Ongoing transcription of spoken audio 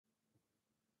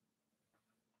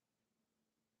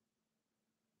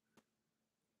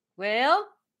Well,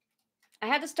 I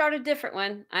had to start a different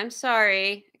one. I'm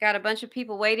sorry. I got a bunch of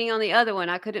people waiting on the other one.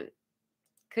 I couldn't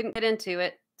get into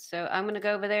it. So I'm going to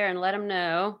go over there and let them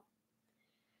know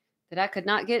that I could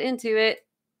not get into it.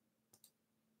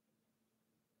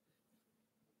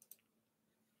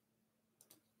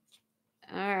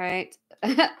 All right.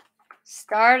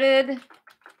 Started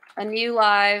a new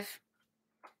live.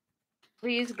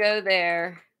 Please go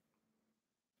there.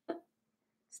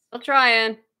 Still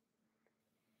trying.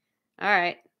 All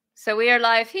right. So we are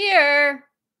live here.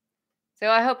 So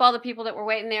I hope all the people that were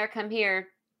waiting there come here.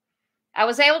 I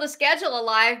was able to schedule a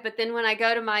live, but then when I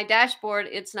go to my dashboard,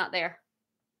 it's not there.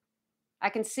 I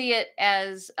can see it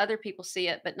as other people see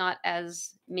it, but not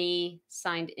as me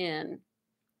signed in.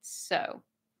 So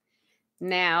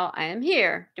now I am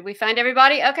here. Did we find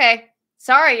everybody? Okay.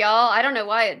 Sorry, y'all. I don't know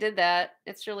why it did that.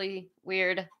 It's really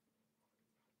weird.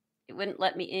 It wouldn't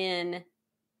let me in.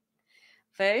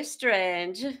 Very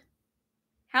strange.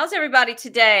 How's everybody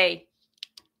today?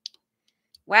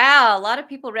 Wow, a lot of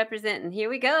people representing. Here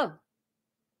we go.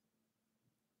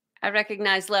 I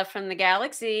recognize Love from the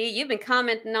Galaxy. You've been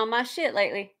commenting on my shit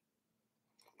lately.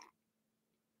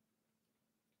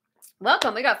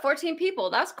 Welcome. We got 14 people.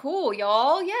 That's cool,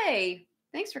 y'all. Yay.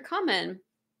 Thanks for coming.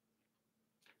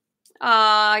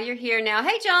 You're here now.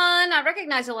 Hey, John. I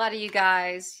recognize a lot of you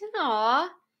guys. Aw.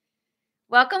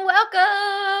 Welcome,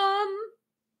 welcome.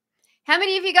 How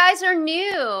many of you guys are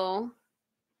new?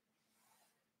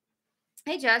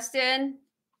 Hey, Justin.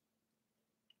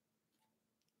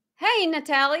 Hey,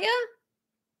 Natalia.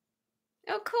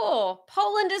 Oh, cool.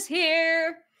 Poland is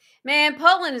here. Man,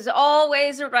 Poland is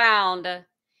always around.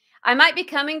 I might be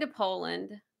coming to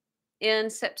Poland in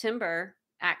September,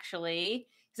 actually,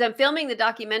 because I'm filming the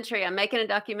documentary. I'm making a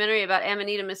documentary about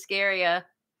Amanita muscaria,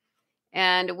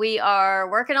 and we are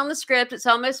working on the script. It's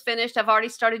almost finished. I've already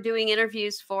started doing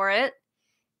interviews for it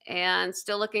and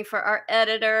still looking for our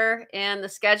editor, and the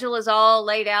schedule is all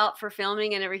laid out for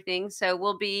filming and everything. So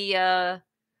we'll be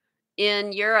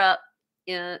in Europe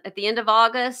at the end of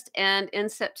August and in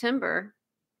September.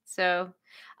 So,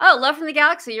 oh, Love from the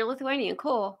Galaxy, you're Lithuanian.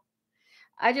 Cool.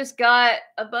 I just got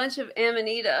a bunch of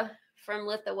Amanita from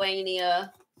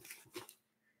Lithuania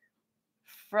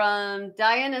from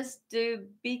Dianas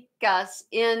Dubikas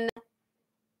in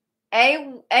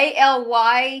Alytaus.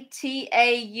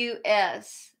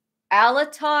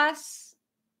 Alatos.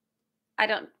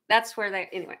 That's where they,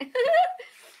 anyway.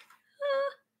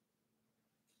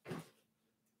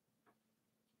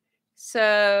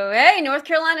 So, hey, North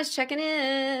Carolina's checking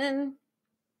in.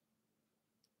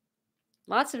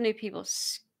 Lots of new people.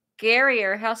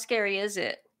 Scarier. How scary is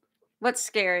it? What's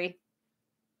scary?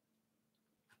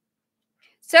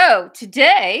 So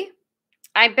today,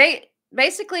 I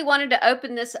basically wanted to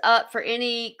open this up for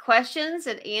any questions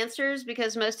and answers,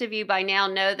 because most of you by now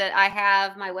know that I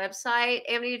have my website,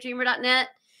 amanitadreamer.net.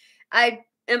 I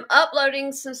am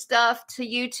uploading some stuff to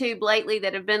YouTube lately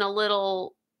that have been a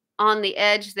little on the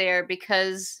edge there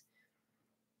because,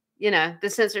 you know, the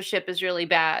censorship is really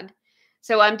bad.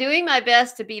 So I'm doing my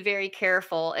best to be very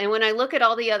careful. And when I look at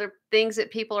all the other things that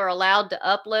people are allowed to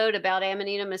upload about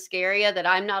Amanita muscaria that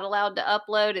I'm not allowed to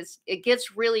upload, it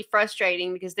gets really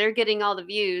frustrating because they're getting all the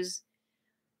views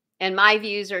and my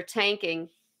views are tanking.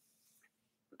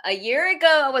 A year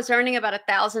ago, I was earning about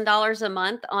 $1,000 a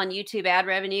month on YouTube ad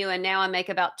revenue, and now I make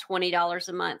about $20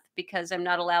 a month because I'm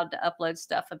not allowed to upload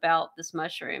stuff about this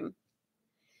mushroom.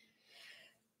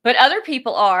 But other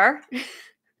people are.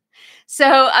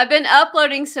 So I've been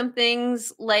uploading some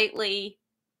things lately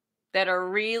that are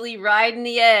really riding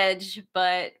the edge,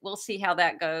 but we'll see how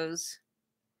that goes.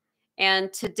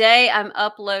 And today I'm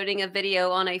uploading a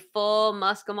video on a full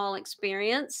muscimol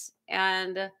experience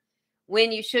and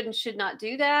when you should and should not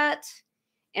do that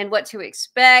and what to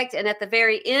expect. And at the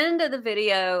very end of the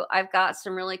video, I've got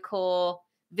some really cool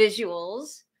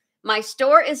visuals. My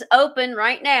store is open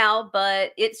right now,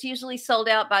 but it's usually sold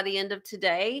out by the end of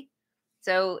today.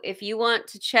 So if you want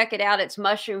to check it out, it's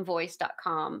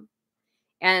mushroomvoice.com.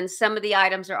 And some of the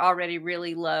items are already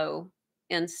really low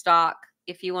in stock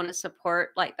if you want to support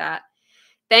like that.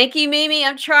 Thank you, Mimi.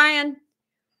 I'm trying.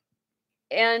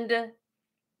 And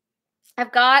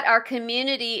I've got our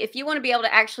community. If you want to be able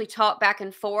to actually talk back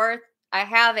and forth, I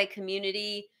have a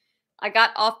community. I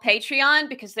got off Patreon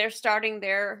because they're starting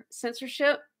their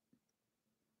censorship.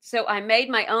 So I made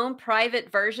my own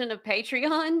private version of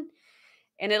Patreon.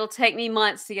 And it'll take me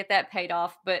months to get that paid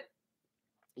off. But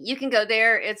you can go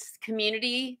there. It's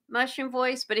community Mushroom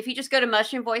Voice. But if you just go to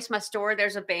Mushroom Voice, my store,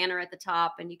 there's a banner at the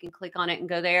top. And you can click on it and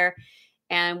go there.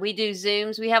 And we do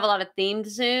Zooms. We have a lot of themed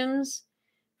Zooms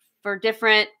for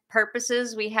different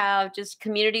purposes. We have just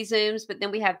community Zooms, but then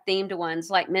we have themed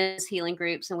ones like men's healing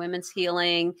groups and women's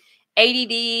healing,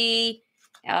 ADD,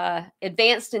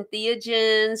 advanced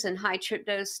entheogens, and high trip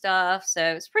dose stuff. So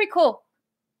it's pretty cool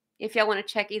if y'all want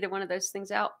to check either one of those things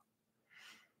out.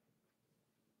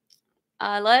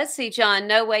 Let's see, John.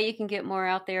 No way you can get more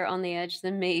out there on the edge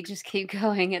than me. Just keep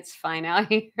going. It's fine out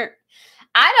here.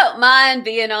 I don't mind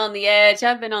being on the edge.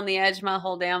 I've been on the edge my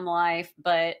whole damn life.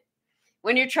 But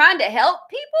when you're trying to help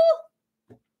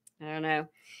people, I don't know.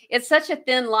 It's such a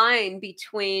thin line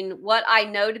between what I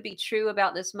know to be true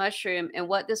about this mushroom and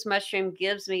what this mushroom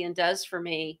gives me and does for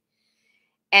me,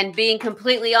 and being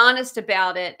completely honest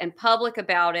about it and public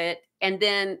about it. And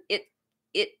then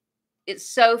it's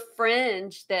so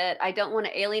fringe that I don't want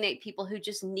to alienate people who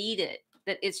just need it,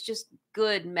 that it's just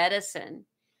good medicine.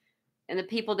 And the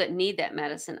people that need that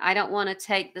medicine, I don't want to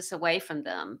take this away from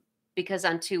them because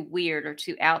I'm too weird or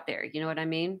too out there. You know what I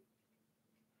mean?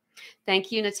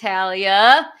 Thank you,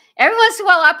 Natalia. Every once in a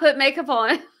while I put makeup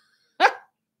on.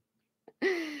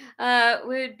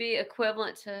 Would be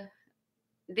equivalent to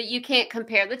that. You can't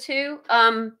compare the two.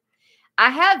 I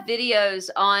have videos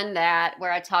on that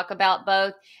where I talk about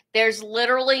both. There's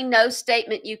literally no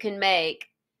statement you can make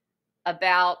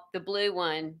about the blue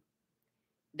one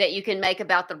that you can make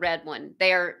about the red one.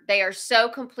 They are so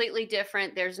completely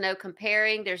different. There's no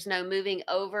comparing. There's no moving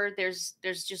over. There's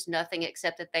just nothing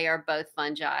except that they are both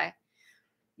fungi.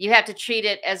 You have to treat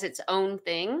it as its own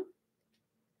thing.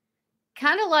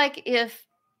 Kind of like if,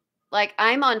 like,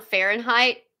 I'm on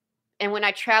Fahrenheit, and when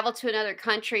I travel to another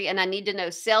country and I need to know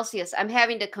Celsius, I'm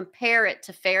having to compare it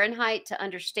to Fahrenheit to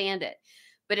understand it.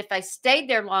 But if I stayed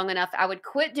there long enough, I would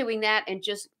quit doing that and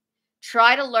just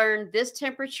try to learn this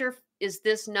temperature is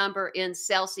this number in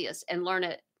Celsius and learn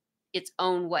it its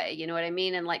own way. You know what I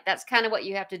mean? And like, that's kind of what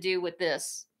you have to do with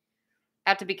this. I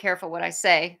have to be careful what I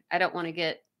say. I don't want to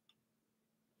get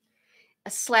a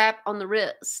slap on the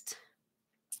wrist.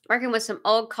 Working with some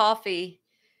old coffee.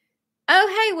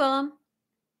 Oh, hey, Willem.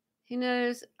 Who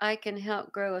knows? I can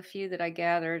help grow a few that I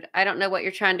gathered. I don't know what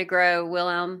you're trying to grow,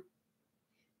 Willem.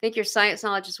 I think your science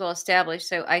knowledge is well established,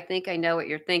 so I think I know what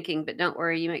you're thinking, but don't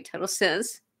worry, you make total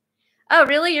sense. Oh,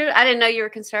 really? I didn't know you were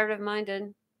conservative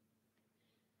minded.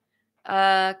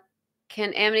 Can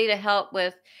Amanita help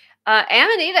with?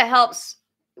 Amanita helps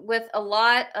with a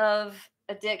lot of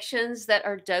addictions that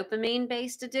are dopamine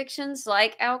based addictions,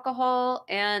 like alcohol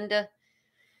and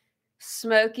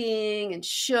smoking and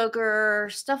sugar,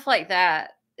 stuff like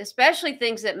that, especially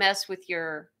things that mess with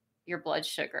your blood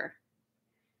sugar.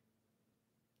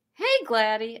 Hey,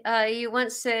 Gladdy. You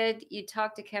once said you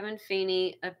talked to Kevin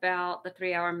Feeney about the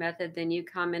 3-hour method, then you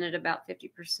commented about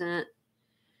 50%.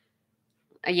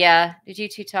 Yeah. Did you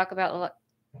two talk about?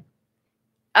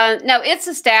 No, it's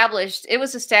established. It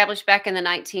was established back in the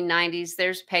 1990s.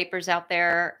 There's papers out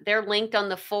there. They're linked on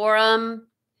the forum.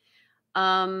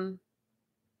 I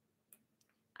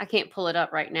can't pull it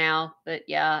up right now, but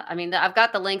yeah, I mean, I've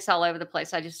got the links all over the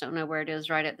place. I just don't know where it is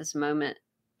right at this moment.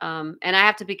 And I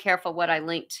have to be careful what I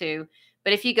link to.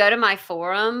 But if you go to my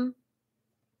forum,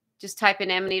 just type in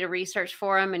Amanita Research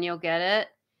Forum and you'll get it.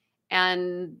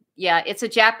 And yeah, it's a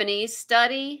Japanese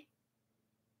study,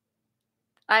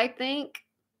 I think.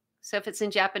 So if it's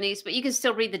in Japanese, but you can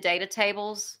still read the data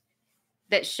tables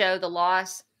that show the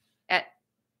loss at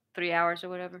 3 hours or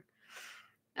whatever.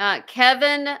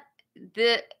 Kevin,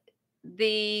 the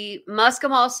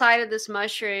muscimol side of this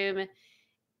mushroom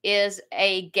is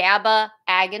a GABA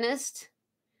agonist,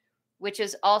 which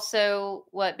is also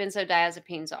what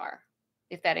benzodiazepines are,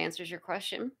 if that answers your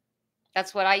question.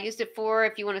 That's what I used it for.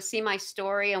 If you want to see my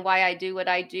story and why I do what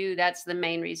I do, that's the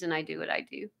main reason I do what I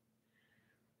do.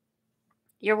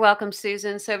 You're welcome,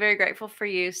 Susan. So very grateful for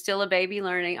you. Still a baby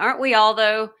learning. Aren't we all,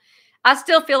 though? I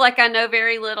still feel like I know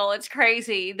very little. It's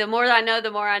crazy. The more I know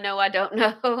I don't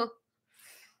know.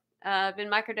 I've been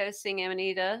microdosing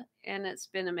Amanita, and it's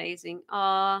been amazing.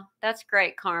 Aw, that's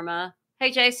great, Karma.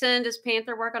 Hey, Jason, does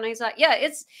Panther work on anxiety? Yeah,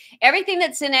 it's everything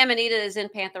that's in Amanita is in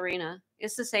Pantherina.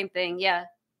 It's the same thing. Yeah.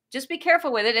 Just be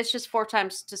careful with it. It's just 4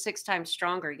 times to 6 times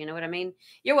stronger. You know what I mean?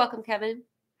 You're welcome, Kevin.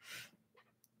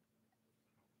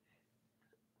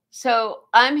 So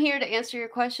I'm here to answer your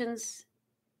questions.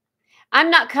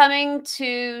 I'm not coming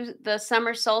to the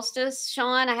summer solstice,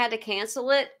 Sean. I had to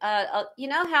cancel it. You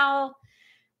know how,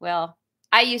 well,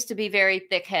 I used to be very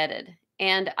thick-headed,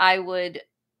 and I would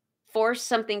force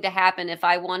something to happen if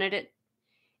I wanted it.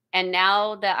 And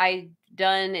now that I've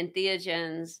done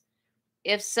entheogens,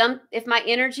 if my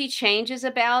energy changes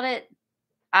about it,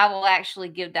 I will actually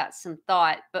give that some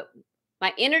thought. But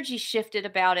my energy shifted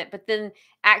about it, but then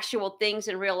actual things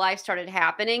in real life started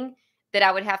happening. that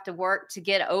I would have to work to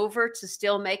get over to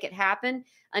still make it happen,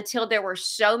 until there were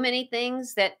so many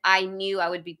things that I knew I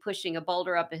would be pushing a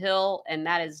boulder up a hill. And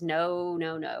that is no,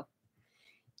 no, no.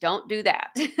 Don't do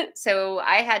that. So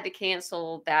I had to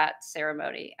cancel that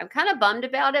ceremony. I'm kind of bummed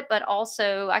about it, but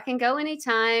also I can go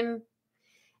anytime.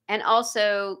 And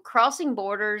also, crossing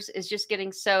borders is just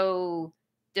getting so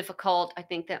difficult. I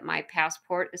think that my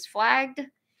passport is flagged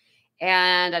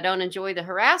and I don't enjoy the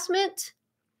harassment,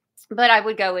 but I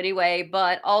would go anyway.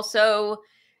 But also,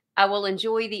 I will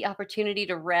enjoy the opportunity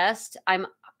to rest. I'm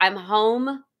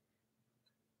home,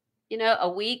 a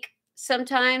week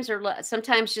sometimes, or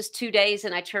sometimes just 2 days,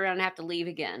 and I turn around and have to leave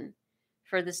again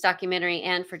for this documentary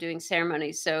and for doing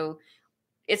ceremonies. So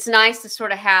it's nice to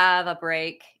sort of have a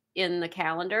break in the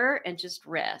calendar and just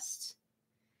rest.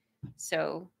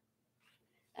 So,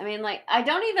 I mean, like, I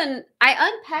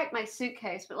unpacked my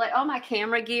suitcase, but like all my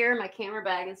camera gear, my camera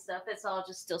bag and stuff, it's all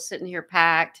just still sitting here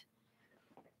packed.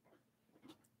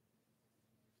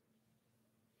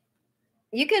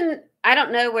 I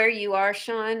don't know where you are,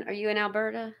 Sean. Are you in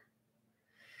Alberta?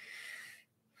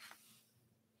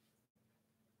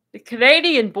 The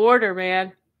Canadian border,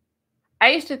 man. I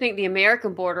used to think the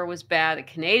American border was bad. The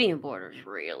Canadian border is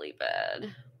really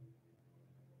bad.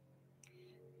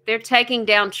 They're taking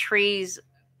down trees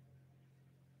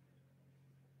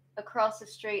across the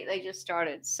street. They just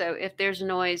started. So if there's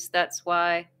noise, that's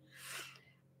why.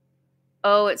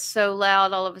 Oh, it's so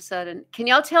loud all of a sudden. Can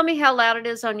y'all tell me how loud it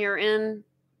is on your end?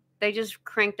 They just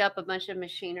cranked up a bunch of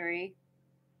machinery.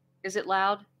 Is it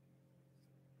loud?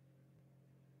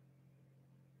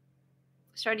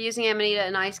 Started using Amanita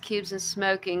and ice cubes in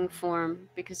smoking form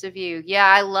because of you. Yeah,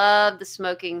 I love the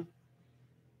smoking.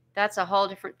 That's a whole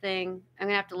different thing. I'm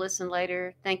going to have to listen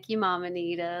later. Thank you, Mom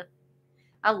Anita.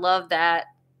 I love that.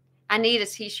 I need a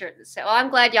t-shirt that says, well, I'm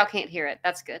glad y'all can't hear it.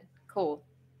 That's good. Cool.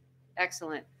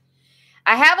 Excellent.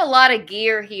 I have a lot of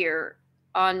gear here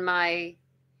for my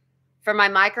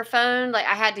microphone. Like,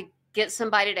 I had to get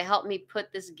somebody to help me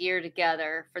put this gear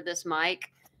together for this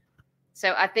mic.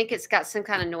 So I think it's got some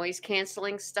kind of noise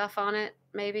canceling stuff on it.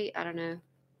 Maybe. I don't know.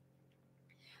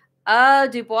 Oh,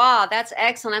 Dubois. That's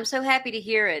excellent. I'm so happy to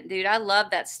hear it, dude. I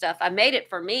love that stuff. I made it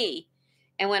for me.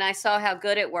 And when I saw how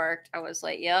good it worked, I was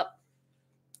like, yep,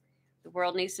 the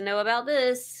world needs to know about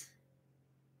this.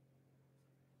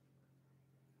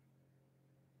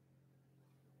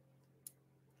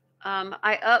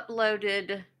 I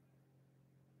uploaded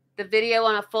the video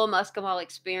on a full Muscimol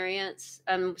experience.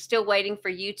 I'm still waiting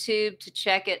for YouTube to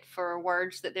check it for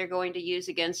words that they're going to use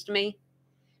against me.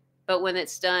 But when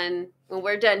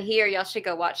we're done here, y'all should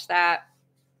go watch that.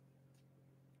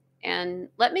 And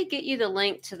let me get you the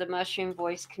link to the Mushroom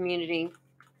Voice community.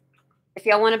 If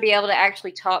y'all want to be able to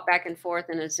actually talk back and forth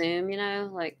in a Zoom,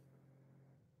 like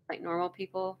normal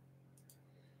people.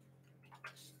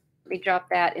 Let me drop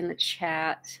that in the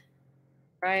chat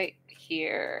right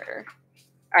here.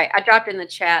 All right, I dropped in the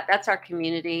chat. That's our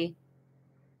community.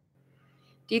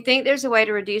 Do you think there's a way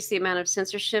to reduce the amount of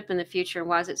censorship in the future? And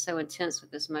why is it so intense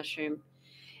with this mushroom?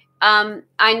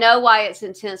 I know why it's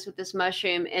intense with this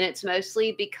mushroom, and it's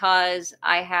mostly because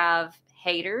I have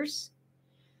haters.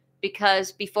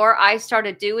 Because before I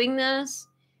started doing this,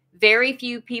 very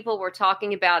few people were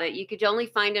talking about it. You could only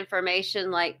find information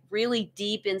like really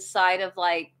deep inside of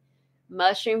like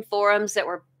mushroom forums that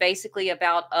were basically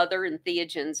about other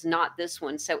entheogens, not this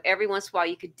one. So every once in a while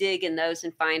you could dig in those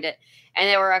and find it. And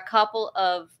there were a couple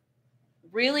of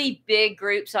really big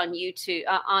groups on YouTube,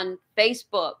 on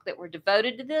Facebook, that were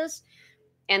devoted to this.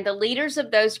 And the leaders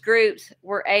of those groups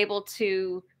were able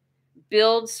to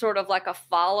build sort of like a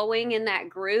following in that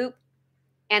group.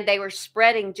 And they were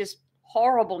spreading just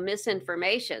horrible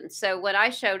misinformation. So when I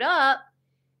showed up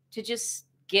to just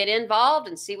get involved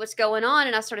and see what's going on,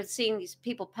 and I started seeing these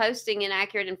people posting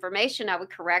inaccurate information, I would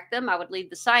correct them. I would lead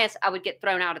the science. I would get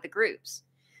thrown out of the groups.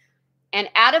 And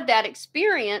out of that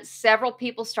experience, several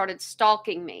people started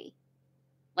stalking me.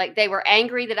 Like, they were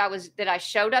angry that I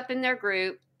showed up in their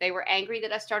group. They were angry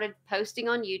that I started posting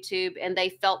on YouTube, and they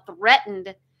felt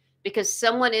threatened because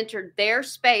someone entered their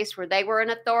space where they were an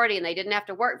authority, and they didn't have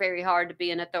to work very hard to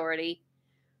be an authority.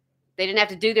 They didn't have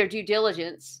to do their due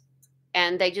diligence,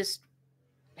 and they just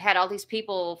had all these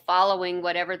people following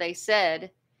whatever they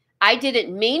said. I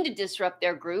didn't mean to disrupt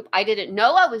their group. I didn't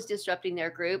know I was disrupting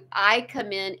their group. I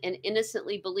come in and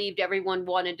innocently believed everyone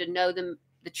wanted to know the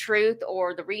truth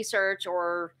or the research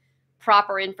or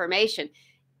proper information.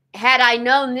 Had I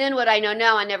known then what I know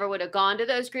now, I never would have gone to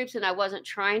those groups, and I wasn't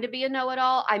trying to be a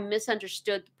know-it-all. I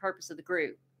misunderstood the purpose of the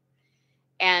group.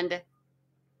 And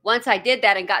once I did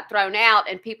that and got thrown out,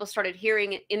 and people started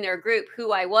hearing in their group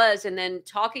who I was and then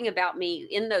talking about me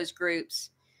in those groups,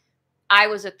 I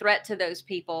was a threat to those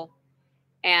people,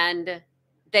 and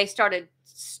they started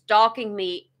stalking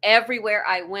me everywhere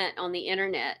I went on the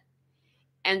internet.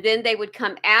 And then they would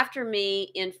come after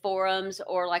me in forums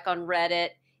or like on Reddit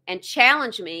and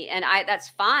challenge me. And that's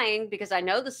fine because I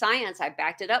know the science. I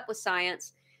backed it up with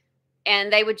science.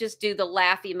 And they would just do the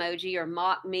laugh emoji or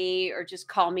mock me or just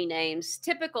call me names.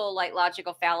 Typical like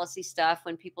logical fallacy stuff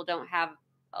when people don't have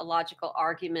a logical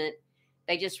argument.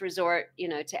 They just resort,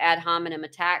 to ad hominem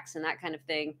attacks and that kind of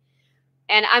thing.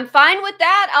 And I'm fine with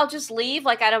that. I'll just leave.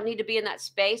 Like, I don't need to be in that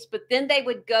space. But then they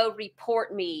would go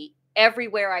report me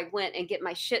everywhere I went and get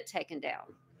my shit taken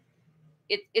down.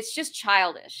 It's just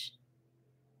childish,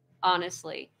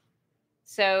 honestly.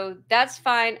 So that's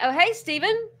fine. Oh, hey,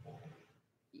 Steven.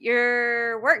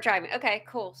 You're work driving. Okay,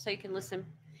 cool. So you can listen.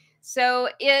 So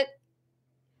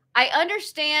I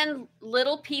understand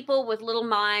little people with little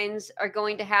minds are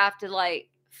going to have to like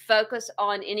focus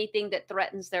on anything that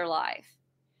threatens their life.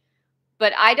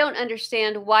 But I don't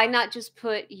understand why not just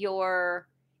put your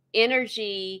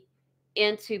energy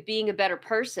into being a better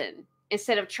person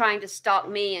instead of trying to stalk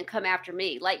me and come after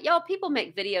me. Like, y'all, people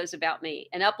make videos about me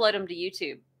and upload them to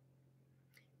YouTube.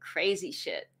 Crazy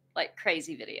shit, like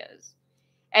crazy videos.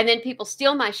 And then people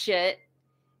steal my shit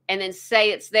and then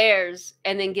say it's theirs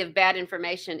and then give bad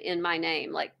information in my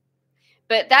name. Like,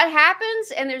 but that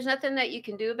happens and there's nothing that you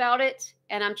can do about it.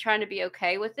 And I'm trying to be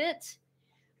okay with it.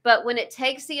 But when it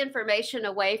takes the information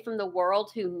away from the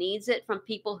world who needs it, from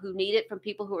people who need it, from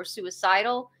people who are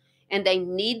suicidal, and they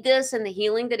need this and the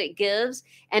healing that it gives,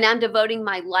 and I'm devoting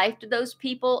my life to those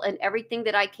people and everything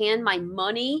that I can, my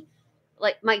money,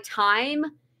 like my time,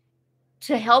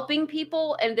 to helping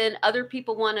people, and then other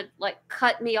people want to like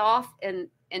cut me off and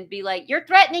be like, you're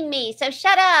threatening me, so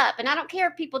shut up, and I don't care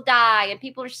if people die and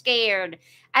people are scared.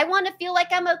 I want to feel like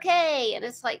I'm okay. And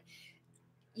it's like,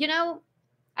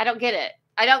 I don't get it.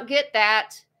 I don't get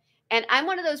that. And I'm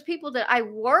one of those people that I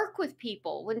work with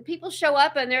people. When people show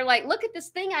up and they're like, look at this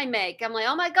thing I make. I'm like,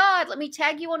 oh my God, let me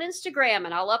tag you on Instagram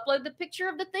and I'll upload the picture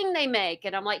of the thing they make.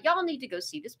 And I'm like, y'all need to go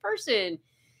see this person.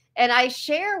 And I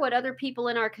share what other people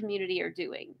in our community are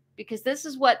doing because this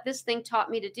is what this thing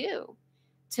taught me to do,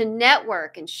 to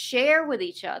network and share with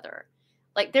each other.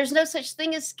 Like, there's no such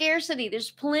thing as scarcity.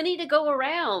 There's plenty to go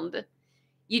around.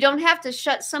 You don't have to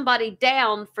shut somebody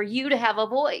down for you to have a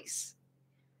voice.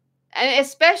 And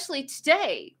especially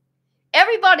today,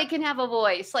 everybody can have a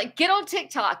voice. Like, get on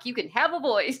TikTok, you can have a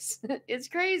voice. It's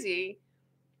crazy.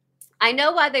 I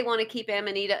know why they want to keep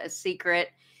Amanita a secret.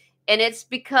 And it's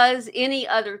because any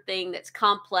other thing that's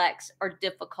complex or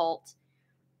difficult,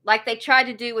 like they tried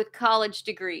to do with college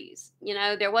degrees,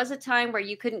 there was a time where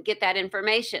you couldn't get that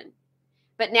information,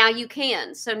 but now you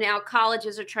can. So now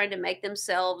colleges are trying to make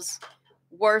themselves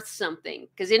worth something,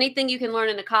 because anything you can learn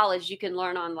in a college, you can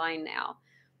learn online now.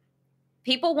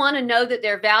 People want to know that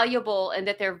they're valuable and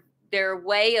that their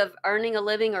way of earning a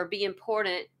living or be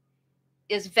important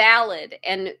is valid.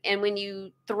 And when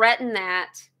you threaten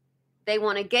that, they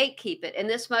want to gatekeep it. And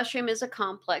this mushroom is a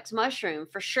complex mushroom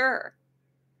for sure.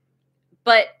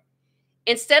 But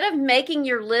instead of making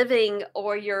your living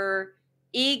or your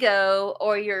ego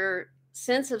or your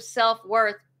sense of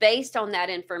self-worth based on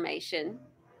that information,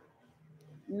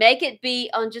 make it be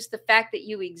on just the fact that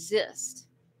you exist.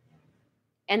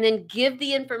 And then give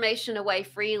the information away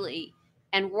freely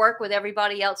and work with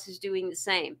everybody else who's doing the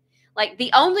same. Like,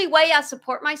 the only way I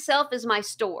support myself is my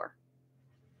store.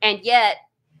 And yet,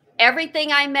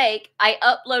 everything I make, I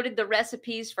uploaded the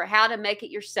recipes for how to make it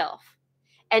yourself.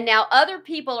 And now other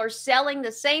people are selling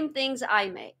the same things I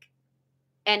make.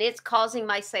 And it's causing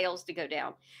my sales to go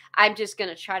down. I'm just going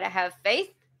to try to have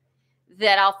faith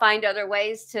that I'll find other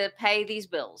ways to pay these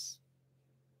bills.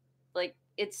 Like,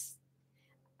 it's,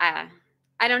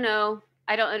 I don't know.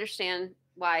 I don't understand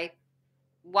why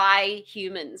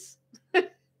humans.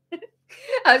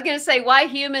 I was going to say why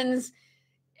humans,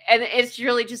 and it's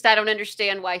really just I don't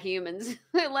understand why humans.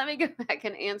 Let me go back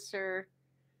and answer.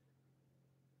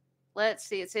 Let's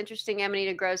see. It's interesting.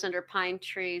 Amanita grows under pine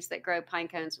trees that grow pine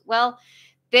cones. Well,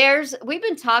 we've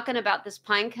been talking about this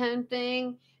pine cone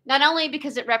thing, not only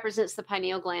because it represents the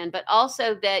pineal gland, but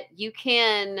also that you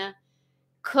can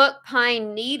cook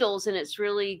pine needles and it's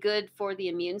really good for the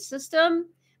immune system,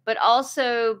 but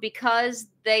also because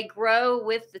they grow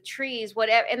with the trees,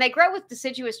 whatever, and they grow with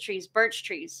deciduous trees, birch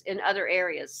trees in other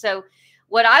areas. So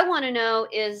what I want to know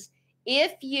is,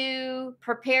 if you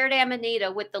prepared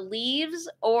Amanita with the leaves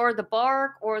or the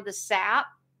bark or the sap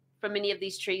from any of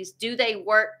these trees, do they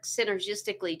work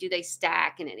synergistically? Do they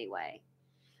stack in any way?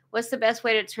 What's the best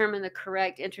way to determine the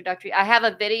correct introductory? I have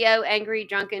a video, Angry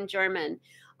Drunken German,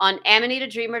 on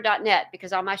AmanitaDreamer.net,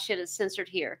 because all my shit is censored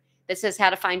here. that says how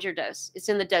to find your dose. It's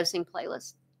in the dosing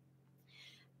playlist.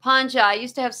 Panja, I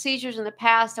used to have seizures in the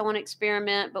past. I want to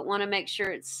experiment, but want to make sure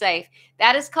it's safe.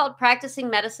 That is called practicing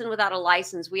medicine without a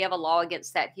license. We have a law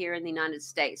against that here in the United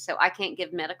States. So I can't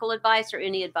give medical advice or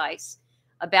any advice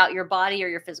about your body or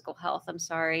your physical health. I'm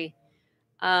sorry.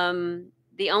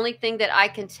 The only thing that I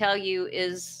can tell you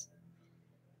is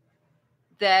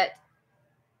that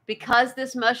because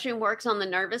this mushroom works on the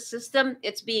nervous system,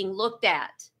 it's being looked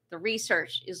at. The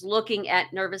research is looking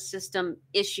at nervous system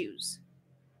issues.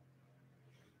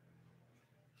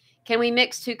 Can we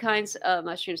mix two kinds of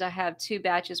mushrooms? I have two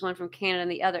batches, one from Canada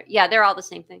and the other. Yeah, they're all the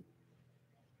same thing.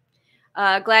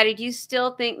 Gladdy, do you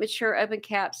still think mature open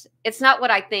caps? It's not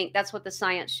what I think. That's what the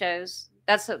science shows.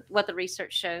 That's what the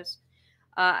research shows.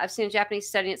 I've seen a Japanese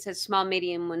study. It says small,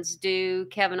 medium ones do.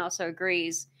 Kevin also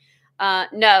agrees.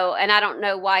 No, and I don't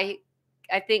know why.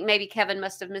 I think maybe Kevin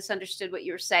must have misunderstood what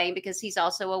you were saying, because he's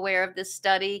also aware of this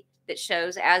study that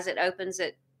shows as it opens,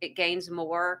 it gains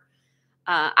more.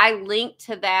 I linked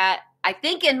to that, I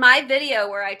think, in my video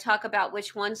where I talk about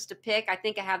which ones to pick. I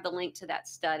think I have the link to that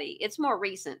study. It's more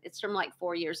recent. It's from like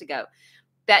 4 years ago.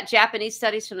 That Japanese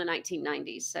study's from the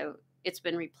 1990s. So it's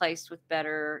been replaced with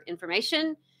better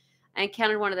information. I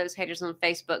encountered one of those haters on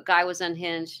Facebook. Guy was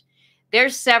unhinged.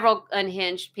 There's several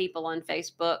unhinged people on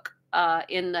Facebook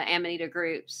in the Amanita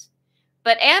groups.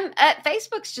 But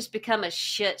Facebook's just become a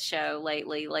shit show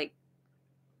lately. Like,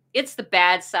 it's the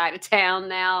bad side of town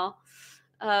now.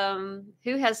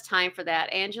 Who has time for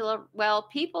that, Angela? Well,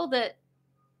 people that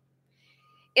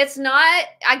it's not,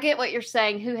 I get what you're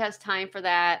saying. Who has time for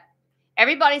that?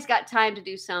 Everybody's got time to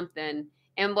do something.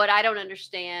 And what I don't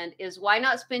understand is, why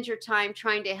not spend your time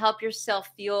trying to help yourself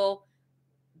feel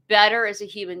better as a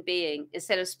human being,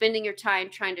 instead of spending your time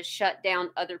trying to shut down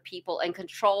other people and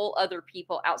control other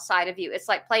people outside of you. It's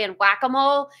like playing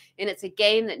whack-a-mole, and it's a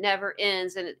game that never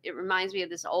ends. And it reminds me of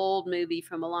this old movie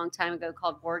from a long time ago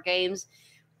called War Games.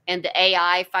 And the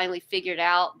AI finally figured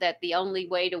out that the only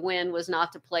way to win was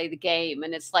not to play the game.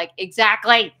 And it's like,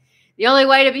 exactly. The only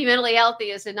way to be mentally healthy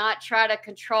is to not try to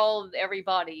control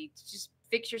everybody. Just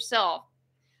fix yourself.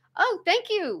 Oh, thank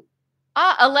you.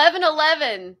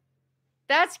 1111.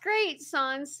 That's great,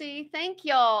 Sansi. Thank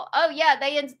y'all. Oh, yeah,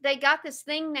 they got this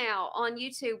thing now on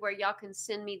YouTube where y'all can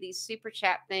send me these super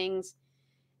chat things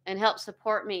and help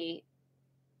support me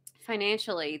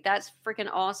financially. That's freaking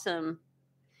awesome.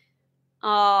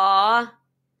 Aw,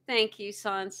 thank you,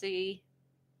 Sansi.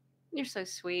 You're so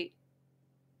sweet.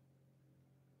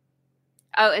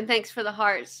 Oh, and thanks for the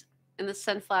hearts and the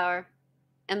sunflower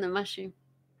and the mushroom.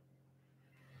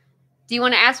 Do you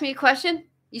want to ask me a question?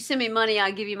 You send me money,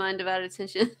 I'll give you my undivided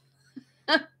attention.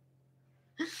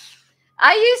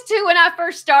 I used to, when I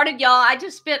first started, y'all, I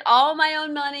just spent all my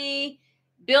own money,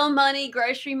 bill money,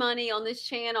 grocery money on this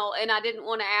channel, and I didn't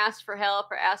want to ask for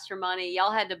help or ask for money.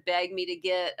 Y'all had to beg me to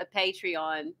get a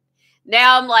Patreon.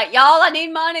 Now I'm like, y'all, I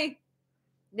need money.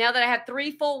 Now that I have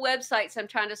 3 full websites I'm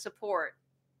trying to support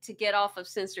to get off of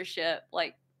censorship,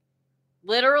 like,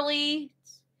 literally,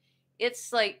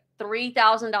 it's like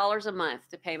 $3,000 a month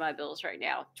to pay my bills right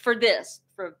now for this,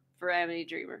 for Amanita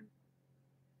Dreamer.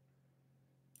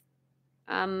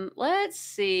 Let's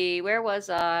see, where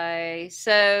was I?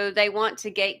 So they want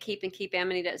to gatekeep and keep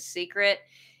Amanita a secret.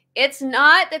 It's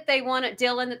not that they want it,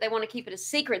 Dylan, that they want to keep it a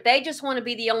secret. They just want to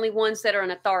be the only ones that are an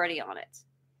authority on it,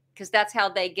 because that's how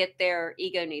they get their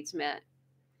ego needs met.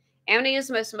 Amanita is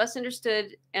the most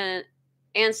misunderstood and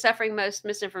suffering most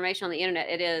misinformation on the internet.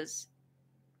 It is.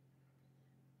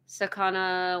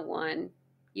 Sakana 1.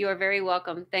 You are very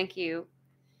welcome. Thank you.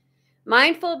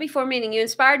 Mindful before meeting. You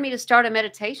inspired me to start a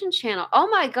meditation channel. Oh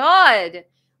my God.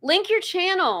 Link your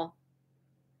channel.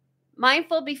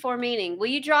 Mindful before meeting. Will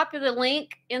you drop the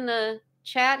link in the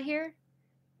chat here?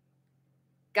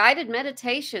 Guided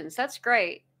meditations. That's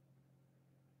great.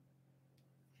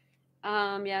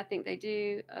 Yeah, I think they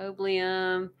do.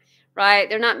 Oblium. Right.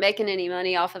 They're not making any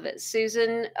money off of it.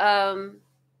 Susan,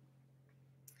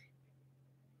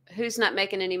 who's not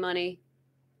making any money?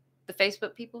 The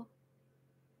Facebook people?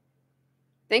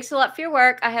 Thanks a lot for your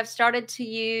work. I have started to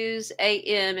use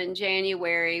AM in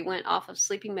January. Went off of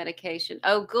sleeping medication.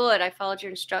 Oh, good. I followed your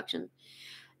instructions.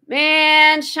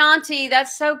 Man, Shanti,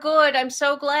 that's so good. I'm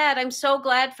so glad. I'm so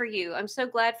glad for you. I'm so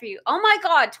glad for you. Oh my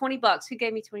God, $20. Who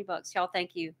gave me $20? Y'all,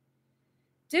 thank you.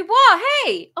 Dubois,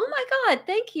 hey. Oh my God,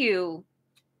 thank you.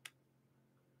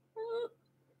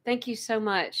 Thank you so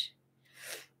much.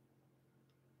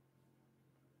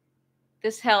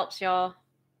 This helps, y'all.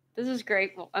 This is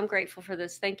grateful. I'm grateful for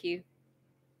this. Thank you.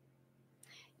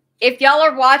 If y'all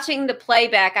are watching the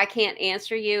playback, I can't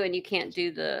answer you, and you can't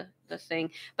do the the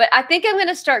thing. But I think I'm going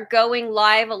to start going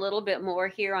live a little bit more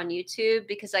here on YouTube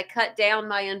because I cut down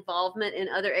my involvement in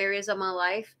other areas of my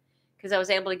life because I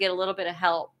was able to get a little bit of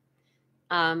help.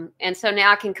 And so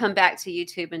now I can come back to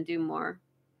YouTube and do more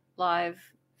live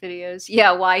videos.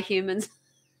 Yeah, why humans?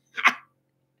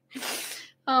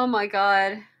 Oh my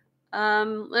God.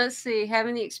 Let's see.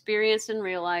 Having the experience and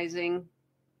realizing.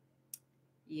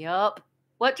 Yup.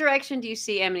 What direction do you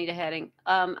see Amanita heading?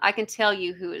 I can tell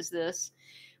you who is this.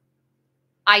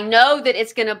 I know that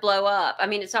it's going to blow up. I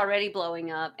mean, it's already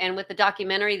blowing up. And with the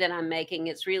documentary that I'm making,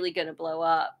 it's really going to blow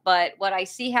up. But what I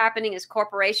see happening is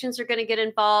corporations are going to get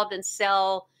involved and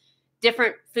sell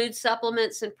different food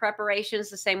supplements and preparations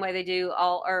the same way they do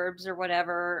all herbs or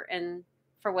whatever, and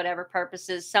for whatever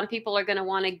purposes. Some people are going to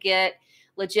want to get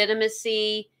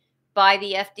legitimacy by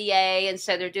the FDA, and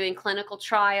so they're doing clinical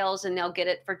trials and they'll get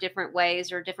it for different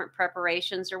ways or different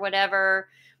preparations or whatever.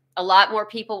 A lot more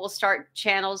people will start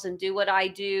channels and do what I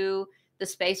do. The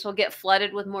space will get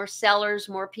flooded with more sellers.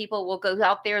 More people will go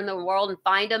out there in the world and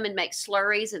find them and make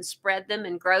slurries and spread them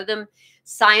and grow them.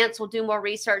 Science will do more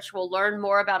research. We'll learn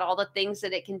more about all the things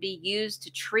that it can be used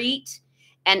to treat.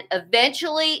 And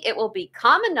eventually it will be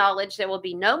common knowledge. There will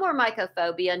be no more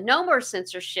mycophobia, no more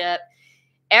censorship.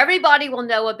 Everybody will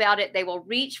know about it. They will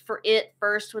reach for it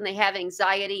first when they have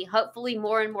anxiety. Hopefully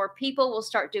more and more people will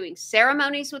start doing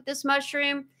ceremonies with this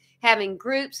mushroom, having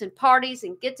groups and parties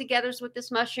and get-togethers with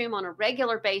this mushroom on a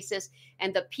regular basis.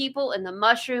 And the people and the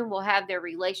mushroom will have their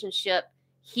relationship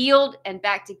healed and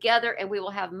back together, and we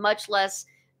will have much less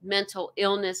mental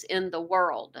illness in the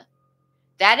world.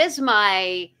 That is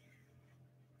my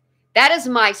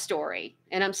story,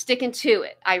 and I'm sticking to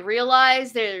it. I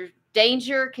realize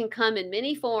danger can come in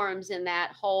many forms in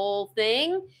that whole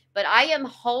thing, but I am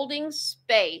holding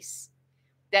space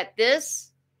that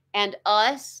this and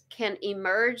us can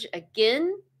emerge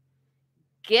again,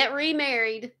 get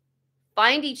remarried,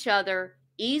 find each other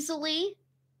easily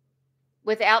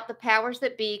without the powers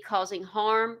that be causing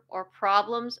harm or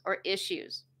problems or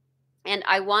issues. And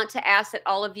I want to ask that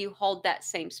all of you hold that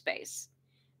same space.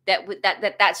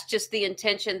 That's just the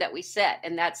intention that we set,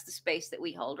 and that's the space that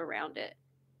we hold around it.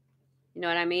 You know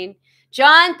what I mean?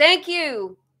 John, thank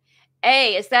you.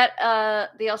 Hey, is that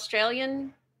the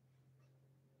Australian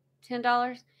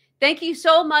 $10? Thank you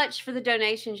so much for the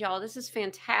donations, y'all. This is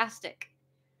fantastic.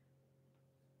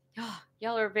 Oh,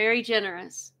 y'all are very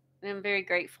generous. I'm very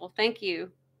grateful. Thank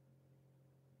you.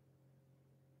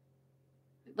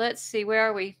 Let's see, where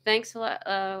are we? Thanks a lot.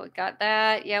 Got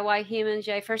that. Yeah, why humans?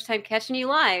 Jay, first time catching you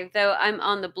live, though I'm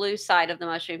on the blue side of the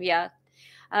mushroom. Yeah.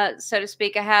 So to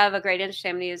speak, I have a great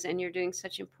understanding and you're doing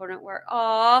such important work.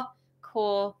 Aw,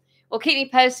 cool. Well, keep me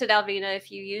posted, Alvina,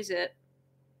 if you use it.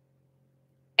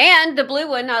 And the blue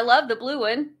one, I love the blue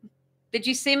one. Did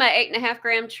you see my 8.5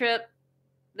 gram trip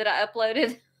that I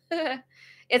uploaded?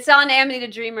 It's on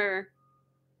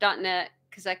AmanitaDreamer.net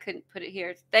because I couldn't put it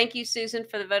here. Thank you, Susan,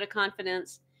 for the vote of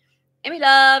confidence. Amy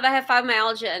Love, I have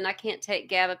fibromyalgia and I can't take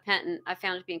gabapentin. I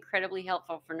found it to be incredibly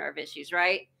helpful for nerve issues,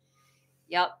 right?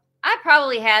 Yep. I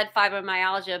probably had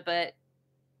fibromyalgia, but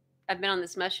I've been on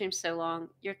this mushroom so long.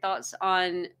 Your thoughts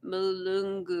on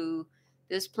mulungu?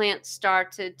 This plant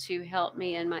started to help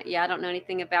me in my... Yeah, I don't know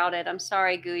anything about it. I'm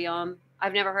sorry, Guillaume.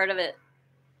 I've never heard of it.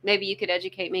 Maybe you could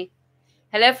educate me.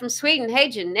 Hello from Sweden. Hey,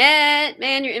 Jeanette.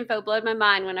 Man, your info blew my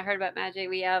mind when I heard about magic.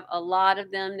 We have a lot of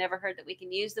them. Never heard that we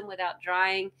can use them without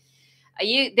drying.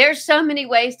 There's so many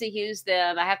ways to use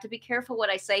them. I have to be careful what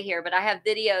I say here, but I have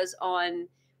videos on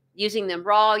using them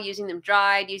raw, using them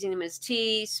dried, using them as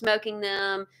tea, smoking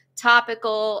them,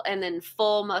 topical, and then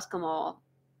full muscimol.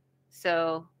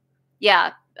 So,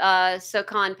 yeah.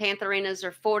 SoCon pantherinas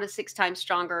are 4 to 6 times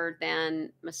stronger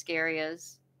than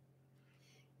muscarias.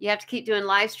 You have to keep doing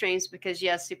live streams because,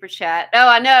 yes, super chat. Oh,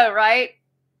 I know, right?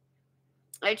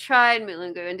 I tried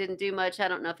mulungu and didn't do much. I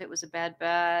don't know if it was a bad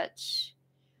batch.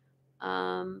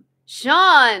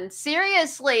 Sean,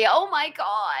 seriously. Oh, my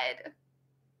God.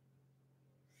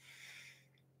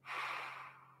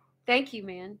 Thank you,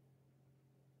 man.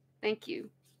 Thank you.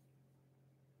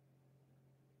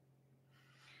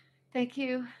 Thank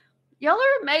you. Y'all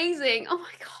are amazing. Oh,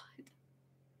 my God.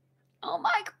 Oh,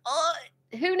 my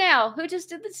God. Who now? Who just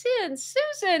did the 10?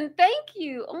 Susan, thank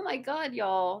you. Oh, my God,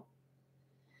 y'all.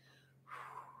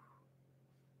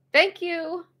 Thank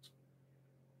you.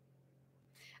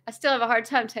 I still have a hard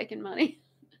time taking money.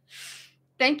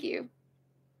 Thank you.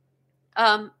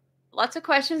 Lots of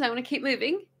questions. I want to keep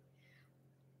moving.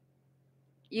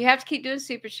 You have to keep doing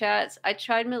super chats. I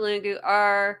tried mulungu.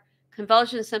 Are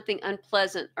convulsions something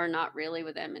unpleasant or not really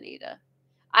with Amanita?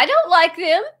 I don't like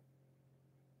them.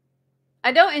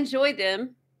 I don't enjoy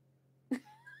them.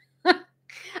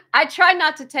 I try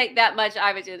not to take that much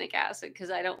ibogenic acid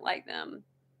because I don't like them.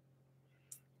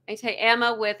 I take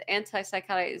ammo with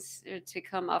antipsychotics to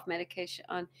come off medication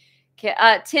on.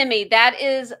 Timmy, that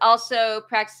is also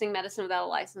practicing medicine without a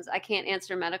license. I can't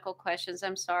answer medical questions.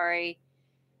 I'm sorry.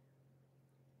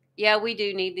 Yeah, we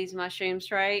do need these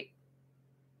mushrooms, right?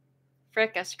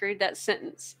 Frick, I screwed that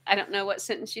sentence. I don't know what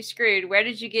sentence you screwed. Where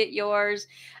did you get yours?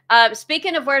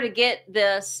 Speaking of where to get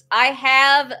this, I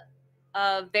have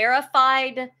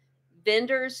verified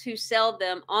vendors who sell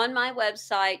them on my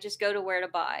website. Just go to where to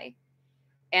buy.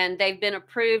 And they've been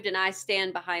approved, and I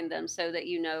stand behind them so that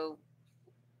you know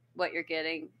what you're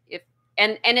getting. If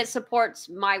and it supports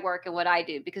my work and what I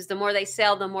do, because the more they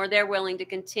sell, the more they're willing to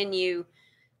continue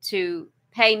to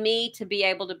pay me to be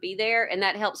able to be there, and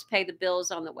that helps pay the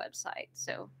bills on the website.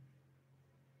 So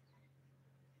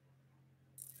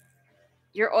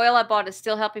your oil I bought is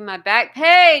still helping my back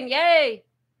pain. Yay.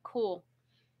 Cool.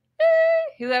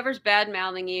 Whoever's bad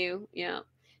mouthing you,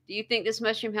 do you think this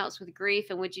mushroom helps with grief,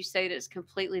 and would you say that it's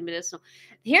completely medicinal?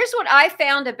 Here's what I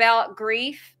found about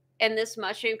grief and this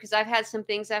mushroom, because I've had some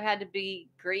things I've had to be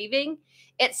grieving.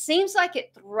 It seems like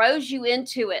it throws you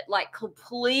into it like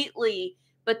completely,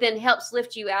 but then helps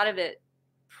lift you out of it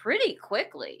pretty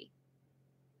quickly.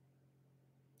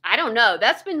 I don't know.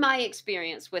 That's been my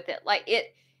experience with it.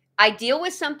 I deal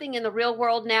with something in the real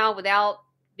world now without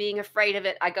being afraid of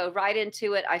it. I go right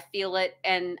into it. I feel it,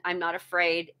 and I'm not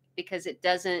afraid, because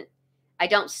I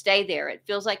don't stay there. It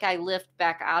feels like I lift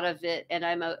back out of it, and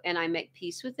I make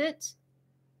peace with it.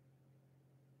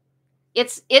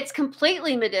 It's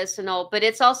completely medicinal, but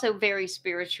it's also very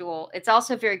spiritual. It's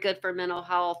also very good for mental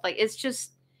health.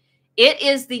 It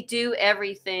is the do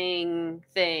everything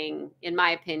thing, in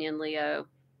my opinion, Leo.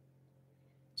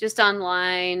 Just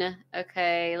online.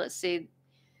 Okay, let's see.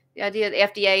 The idea the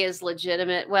FDA is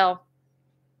legitimate. Well,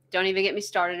 don't even get me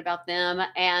started about them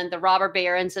and the robber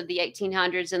barons of the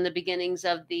 1800s and the beginnings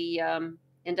of the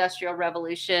Industrial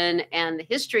Revolution and the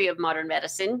history of modern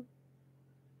medicine.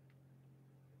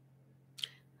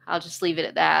 I'll just leave it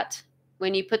at that.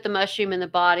 When you put the mushroom in the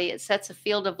body, it sets a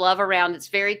field of love around. It's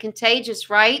very contagious,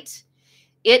 right?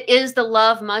 It is the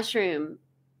love mushroom.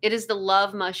 It is the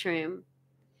love mushroom.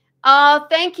 Oh,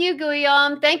 thank you,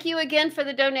 Guillaume. Thank you again for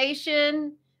the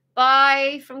donation.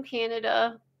 Bye from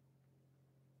Canada.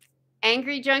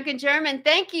 Angry Drunken German.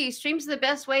 Thank you. Streams are the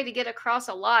best way to get across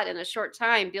a lot in a short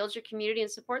time. Build your community and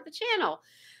support the channel.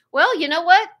 Well, you know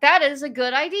what? That is a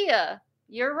good idea.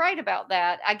 You're right about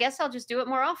that. I guess I'll just do it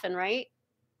more often, right?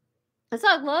 Because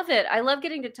I love it. I love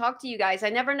getting to talk to you guys. I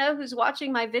never know who's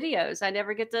watching my videos. I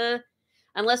never get to,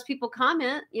 unless people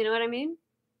comment. You know what I mean?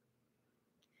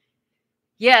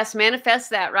 Yes, manifest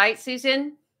that, right,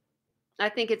 Susan? I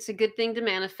think it's a good thing to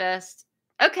manifest.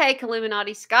 Okay,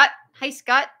 Illuminati. Scott. Hey,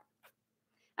 Scott.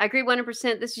 I agree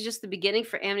 100%. This is just the beginning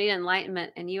for Amanita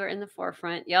enlightenment, and you are in the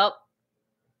forefront. Yep.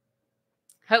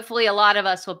 Hopefully a lot of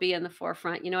us will be in the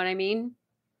forefront. You know what I mean?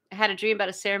 I had a dream about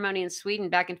a ceremony in Sweden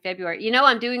back in February. You know,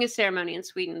 I'm doing a ceremony in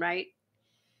Sweden, right?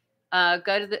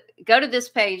 Go to this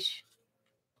page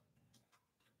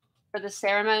for the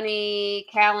ceremony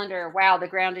calendar. Wow, the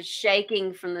ground is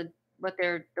shaking from the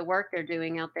work they're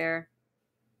doing out there.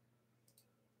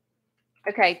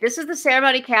 Okay, this is the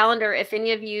ceremony calendar. If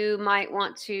any of you might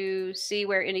want to see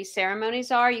where any ceremonies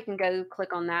are, you can go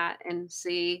click on that and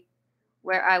see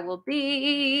where I will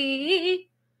be.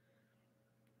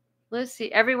 Let's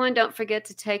see. Everyone, don't forget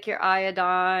to take your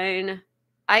iodine.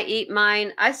 I eat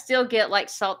mine. I still get like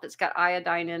salt that's got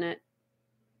iodine in it.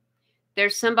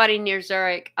 There's somebody near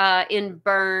Zurich, in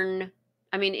Bern.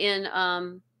 I mean,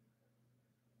 in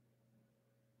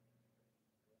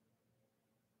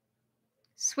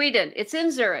Sweden. It's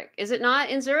in Zurich. Is it not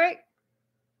in Zurich?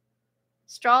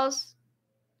 Strauss?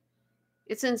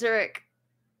 It's in Zurich,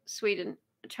 Sweden.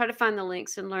 Try to find the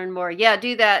links and learn more. Yeah,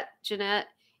 do that, Jeanette.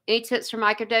 Any tips for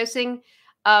microdosing?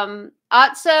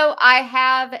 Also, I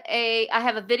have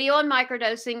a video on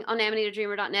microdosing on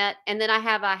AmanitaDreamer.net, and then I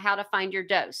have a how to find your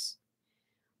dose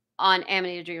on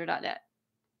AmanitaDreamer.net.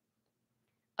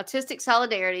 Autistic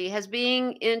solidarity. Has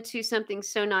being into something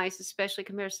so nice, especially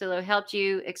compared to Silo, helped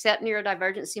you accept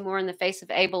neurodivergency more in the face of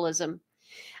ableism?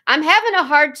 I'm having a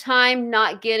hard time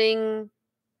not getting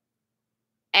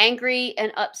angry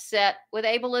and upset with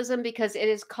ableism, because it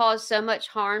has caused so much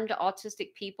harm to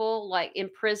autistic people, like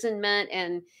imprisonment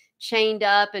and chained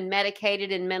up and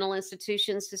medicated in mental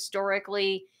institutions,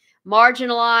 historically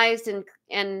marginalized,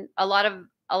 and a lot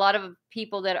of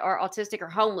people that are autistic are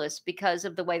homeless because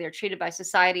of the way they're treated by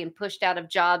society and pushed out of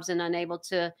jobs and unable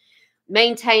to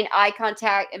maintain eye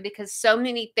contact. And because so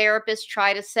many therapists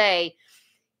try to say,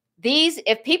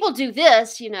 if people do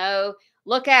this,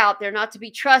 look out, they're not to be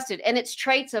trusted. And it's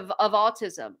traits of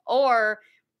autism. Or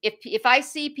if I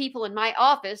see people in my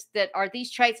office that are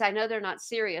these traits, I know they're not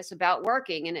serious about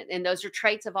working. And those are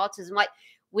traits of autism. Like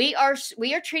we are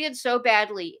treated so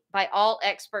badly by all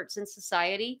experts in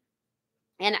society.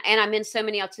 And I'm in so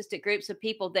many autistic groups of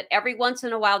people that every once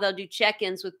in a while they'll do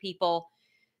check-ins with people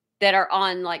that are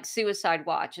on like suicide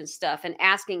watch and stuff and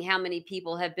asking how many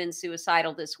people have been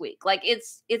suicidal this week. Like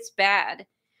it's bad.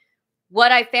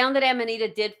 What I found that Amanita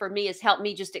did for me is help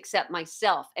me just accept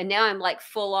myself. And now I'm like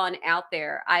full on out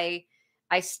there. I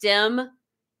stem,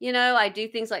 I do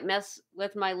things like mess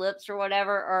with my lips or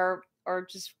whatever, or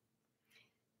just,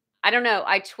 I don't know.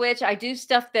 I twitch. I do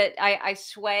stuff that I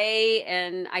sway,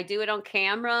 and I do it on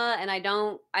camera, and I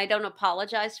don't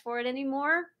apologize for it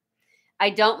anymore. I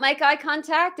don't make eye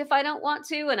contact if I don't want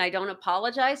to, and I don't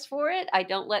apologize for it. I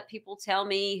don't let people tell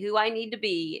me who I need to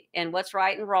be and what's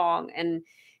right and wrong and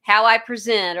how I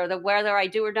present, or whether I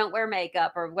do or don't wear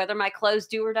makeup, or whether my clothes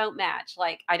do or don't match.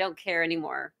 Like, I don't care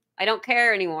anymore. I don't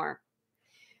care anymore.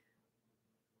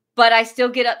 But I still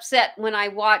get upset when I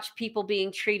watch people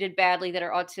being treated badly that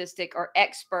are autistic, or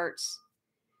experts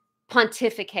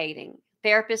pontificating.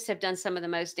 Therapists have done some of the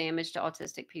most damage to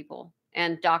autistic people,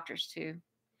 and doctors too.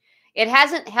 It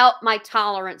hasn't helped my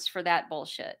tolerance for that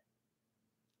bullshit,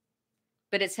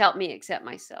 but it's helped me accept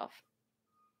myself.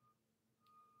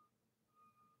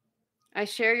 I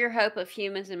share your hope of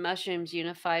humans and mushrooms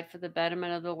unified for the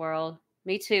betterment of the world.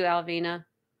 Me too, Alvina.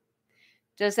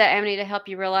 Does that, Amanita, help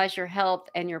you realize your health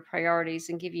and your priorities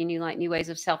and give you new ways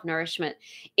of self-nourishment?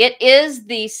 It is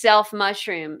the self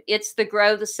mushroom. It's the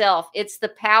grow the self. It's the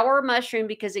power mushroom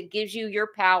because it gives you your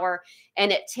power,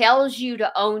 and it tells you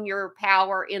to own your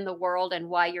power in the world and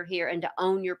why you're here, and to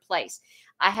own your place.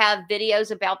 I have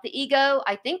videos about the ego.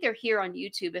 I think they're here on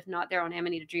YouTube. If not, they're on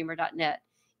amanitadreamer.net.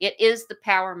 It is the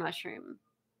power mushroom.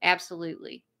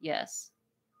 Absolutely. Yes.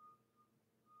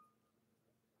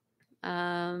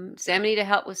 Amanita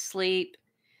help with sleep.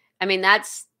 I mean,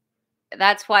 that's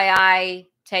why I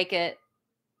take it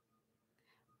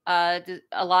a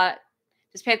lot.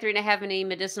 Does Pantherina have any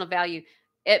medicinal value?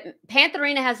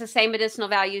 Pantherina has the same medicinal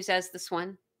values as this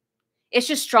one. It's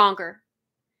just stronger.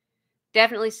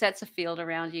 Definitely sets a field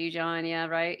around you, John. Yeah,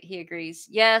 right. He agrees.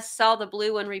 Yes, saw the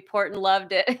blue one report and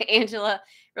loved it. Angela,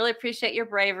 really appreciate your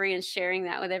bravery and sharing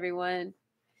that with everyone.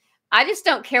 I just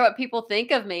don't care what people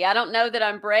think of me. I don't know that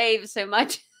I'm brave so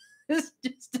much. Just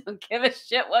don't give a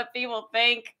shit what people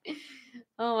think.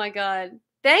 Oh my God.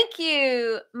 Thank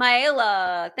you,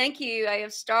 Maela. Thank you. I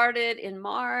have started in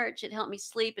March. It helped me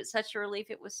sleep. It's such a relief.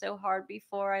 It was so hard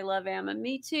before. I love Amma.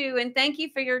 Me too. And thank you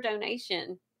for your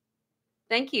donation.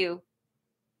 Thank you.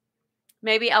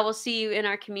 Maybe I will see you in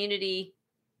our community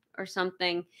or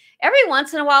something. Every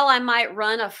once in a while, I might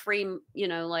run a free,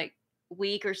 like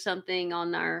week or something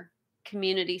on our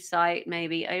community site.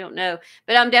 Maybe, I don't know,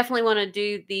 but I'm definitely want to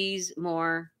do these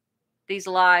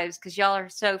lives because y'all are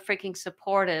so freaking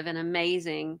supportive and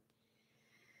amazing.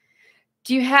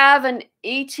 Do you have an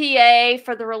ETA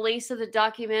for the release of the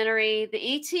documentary?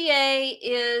 The ETA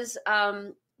is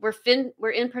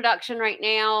we're in production right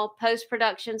now.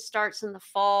 Post-production starts in the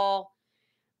fall.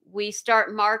 We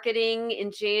start marketing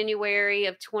in January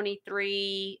of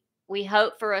 23. We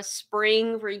hope for a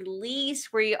spring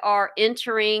release. We are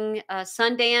entering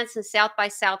Sundance and South by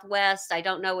Southwest. I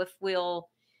don't know if we'll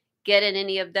get in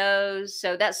any of those.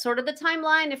 So that's sort of the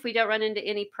timeline if we don't run into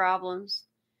any problems.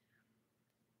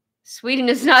 Sweden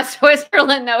is not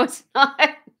Switzerland. No, it's not.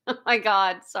 Oh my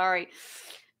God. Sorry.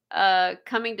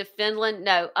 Coming to Finland.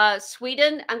 No.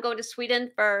 Sweden. I'm going to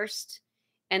Sweden first,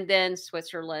 and then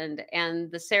Switzerland. And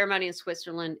the ceremony in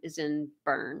Switzerland is in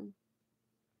Bern.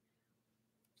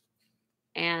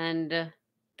 And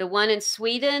the one in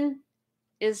Sweden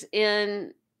is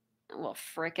in, well,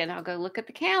 frickin', I'll go look at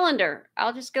the calendar.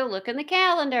 I'll just go look in the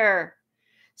calendar.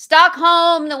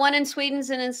 Stockholm. The one in Sweden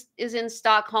is in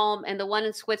Stockholm, and the one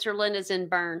in Switzerland is in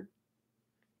Bern.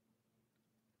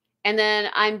 And then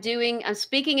I'm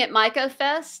speaking at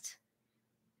MycoFest.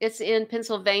 It's in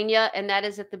Pennsylvania, and that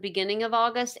is at the beginning of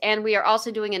August. And we are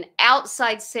also doing an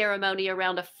outside ceremony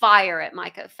around a fire at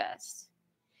MycoFest.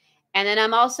 And then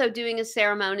I'm also doing a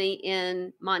ceremony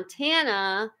in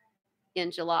Montana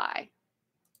in July.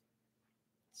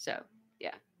 So,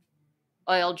 yeah.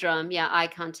 Oil drum. Yeah, eye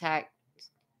contact.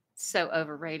 So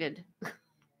overrated.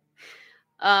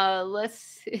 Let's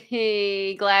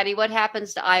see. Gladdy, what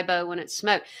happens to IBO when it's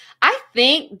smoked? I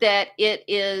think that it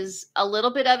is a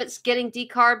little bit of it's getting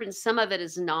decarbed and some of it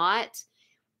is not.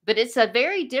 But it's a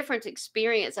very different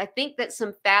experience. I think that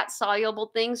some fat soluble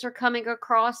things are coming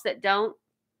across that don't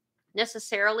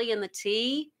necessarily in the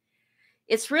tea.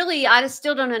 It's really, I just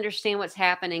still don't understand what's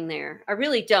happening there. I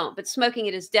really don't. But smoking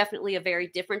it is definitely a very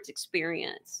different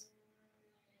experience.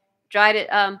 Dried it.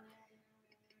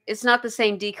 It's not the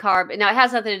same decarb. Now it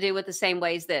has nothing to do with the same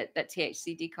ways that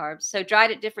THC decarbs. So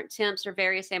dried at different temps or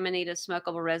various Amanita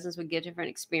smokable resins would give different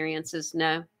experiences.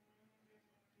 No,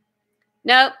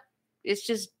 nope. It's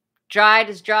just dried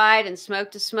is dried and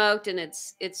smoked is smoked, and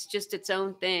it's just its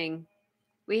own thing.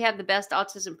 We have the best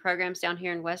autism programs down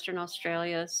here in Western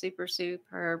Australia. Super,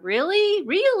 super. Really?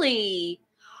 Really?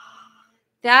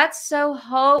 That's so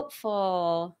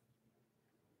hopeful.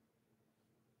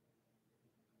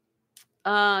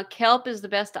 Kelp is the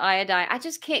best iodine. I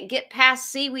just can't get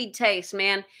past seaweed taste,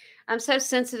 man. I'm so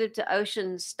sensitive to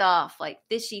ocean stuff, like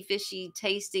fishy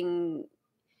tasting.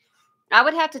 I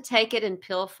would have to take it in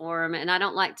pill form, and I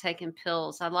don't like taking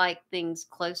pills. I like things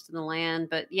close to the land,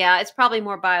 but yeah, it's probably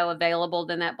more bioavailable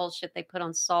than that bullshit they put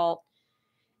on salt.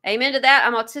 Amen to that.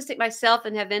 I'm autistic myself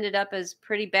and have ended up as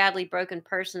pretty badly broken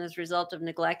person as a result of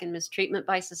neglect and mistreatment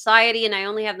by society. And I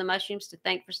only have the mushrooms to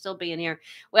thank for still being here.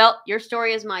 Well, your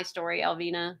story is my story,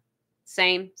 Alvina.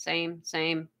 Same, same,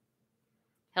 same.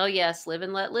 Hell yes, live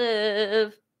and let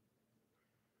live.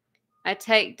 I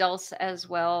take Dulce as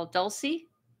well. Dulce,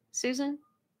 Susan?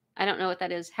 I don't know what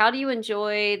that is. How do you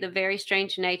enjoy the very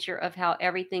strange nature of how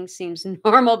everything seems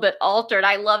normal but altered?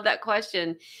 I love that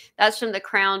question. That's from the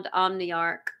Crowned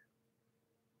Omniarch.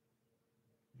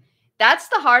 That's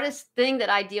the hardest thing that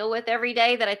I deal with every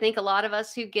day, that I think a lot of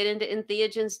us who get into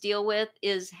entheogens deal with,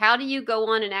 is how do you go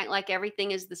on and act like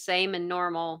everything is the same and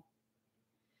normal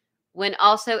when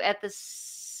also at the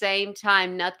same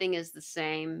time nothing is the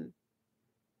same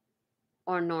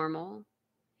or normal?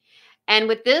 And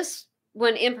with this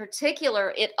one in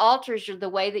particular, it alters the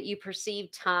way that you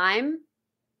perceive time,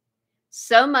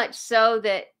 so much so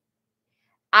that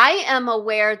I am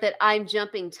aware that I'm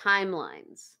jumping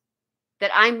timelines,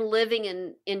 that I'm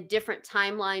living in different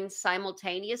timelines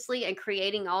simultaneously and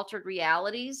creating altered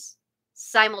realities,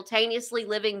 simultaneously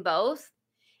living both,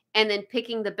 and then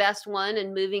picking the best one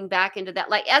and moving back into that.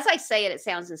 Like, as I say it, it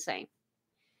sounds insane.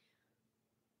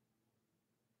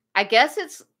 I guess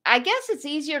it's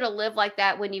easier to live like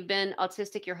that when you've been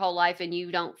autistic your whole life and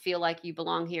you don't feel like you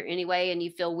belong here anyway, and you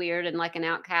feel weird and like an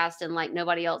outcast and like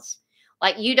nobody else,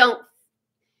 like you're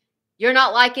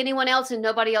not like anyone else and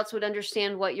nobody else would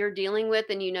understand what you're dealing with,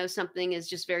 and you know something is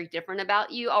just very different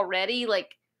about you already.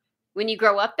 Like, when you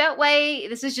grow up that way,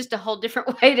 this is just a whole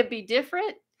different way to be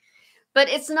different. But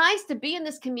it's nice to be in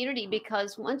this community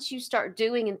because once you start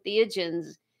doing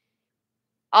entheogens,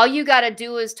 all you got to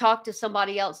do is talk to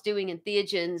somebody else doing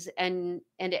entheogens, and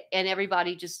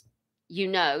everybody just, you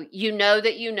know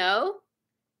that you know,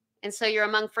 and so you're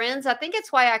among friends. I think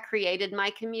it's why I created my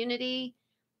community.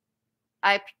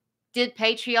 I did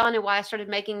Patreon, and why I started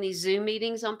making these Zoom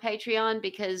meetings on Patreon,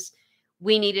 because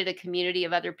we needed a community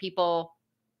of other people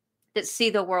that see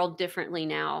the world differently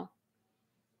now.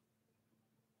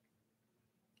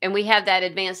 And we have that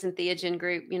advanced entheogen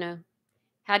group.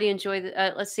 How do you enjoy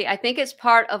the, let's see. I think it's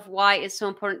part of why it's so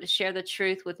important to share the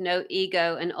truth with no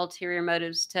ego and ulterior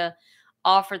motives, to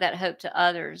offer that hope to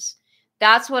others.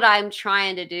 That's what I'm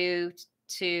trying to do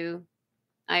to,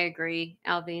 I agree,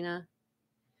 Alvina.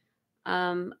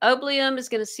 Oblium is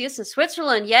going to see us in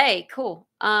Switzerland. Yay, cool.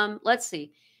 Let's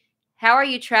see. How are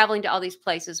you traveling to all these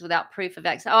places without proof of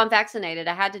vaccine? Oh, I'm vaccinated.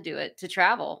 I had to do it to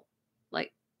travel.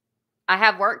 Like, I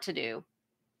have work to do.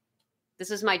 This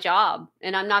is my job,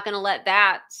 and I'm not going to let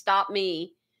that stop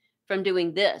me from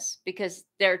doing this, because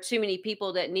there are too many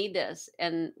people that need this,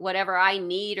 and whatever I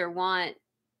need or want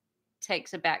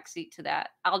takes a backseat to that.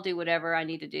 I'll do whatever I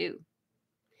need to do.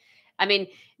 I mean,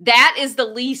 that is the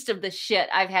least of the shit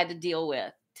I've had to deal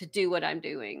with to do what I'm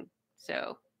doing.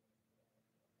 So,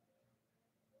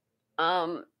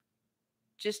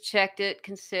 just checked it,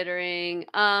 considering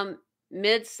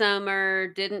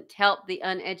Midsummer didn't help the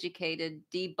uneducated,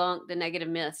 debunk the negative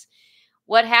myths.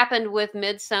 What happened with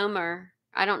Midsummer?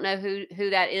 I don't know who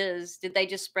that is. Did they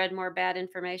just spread more bad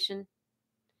information?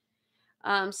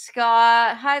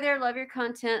 Scott, hi there. Love your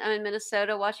content. I'm in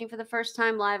Minnesota, watching for the first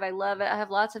time live. I love it. I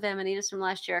have lots of Amanitas from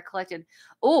last year I collected.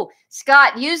 Oh,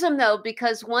 Scott, use them though,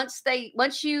 because once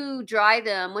you dry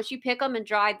them, once you pick them and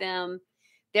dry them,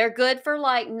 they're good for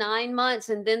like 9 months,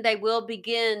 and then they will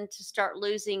begin to start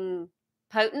losing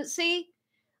potency.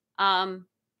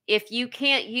 If you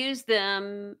can't use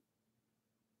them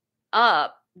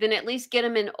up, then at least get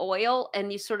them in oil,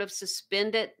 and you sort of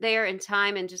suspend it there in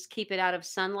time and just keep it out of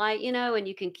sunlight, and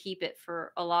you can keep it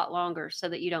for a lot longer so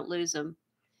that you don't lose them.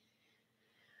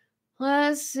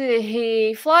 Let's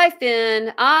see. Fly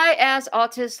fin. I, as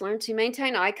autist, learn to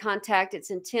maintain eye contact. It's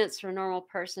intense for a normal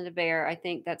person to bear. I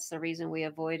think that's the reason we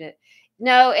avoid it.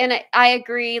 No, and I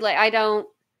agree. Like, I don't.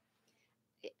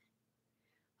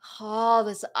 Oh,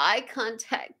 this eye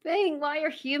contact thing. Why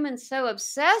are humans so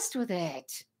obsessed with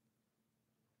it?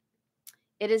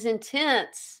 It is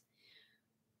intense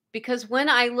because when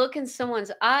I look in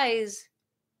someone's eyes,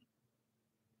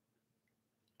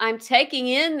 I'm taking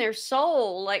in their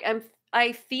soul. Like,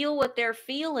 I feel what they're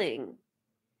feeling.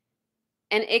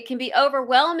 And it can be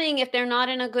overwhelming if they're not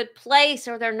in a good place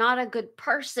or they're not a good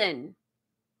person.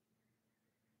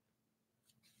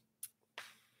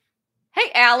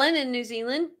 Hey, Alan in New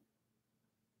Zealand.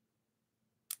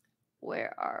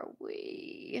 Where are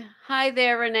we? Hi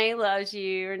there, Renee loves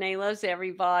you. Renee loves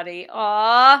everybody.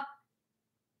 Aw.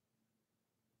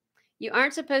 You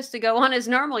aren't supposed to go on as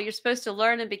normal. You're supposed to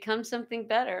learn and become something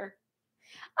better.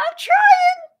 I'm trying.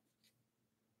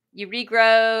 You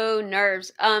regrow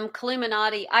nerves.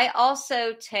 Illuminati. I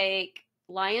also take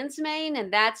lion's mane,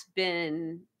 and that's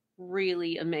been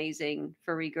really amazing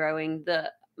for regrowing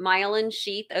the myelin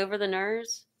sheath over the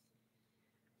nerves.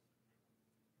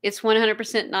 It's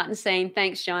 100% not insane.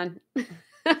 Thanks, John.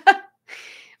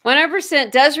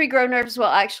 100% does regrow nerves.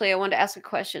 Well, actually, I wanted to ask a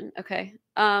question. Okay.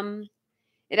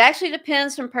 It actually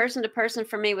depends from person to person.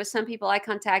 For me, with some people, eye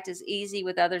contact is easy.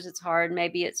 With others, it's hard.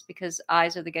 Maybe it's because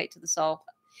eyes are the gate to the soul.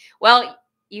 Well,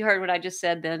 you heard what I just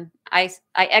said then. I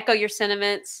echo your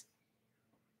sentiments.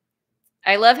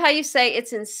 I love how you say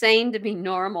it's insane to be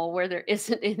normal where there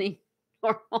isn't any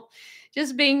normal.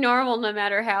 Just being normal no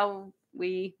matter how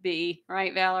we be.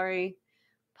 Right, Valerie?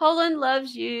 Poland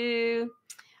loves you.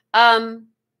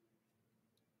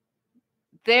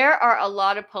 There are a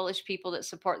lot of Polish people that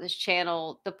support this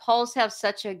channel. The Poles have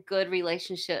such a good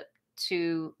relationship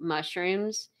to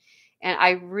mushrooms, and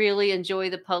I really enjoy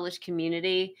the Polish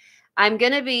community. I'm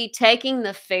going to be taking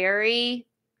the ferry.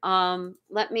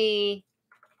 Let me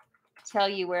tell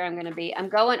you where I'm going to be. I'm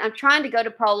trying to go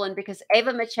to Poland because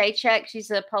Eva Maciejczak,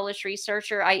 she's a Polish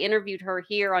researcher. I interviewed her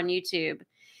here on YouTube,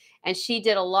 and she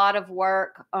did a lot of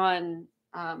work on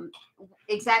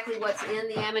exactly what's in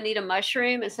the Amanita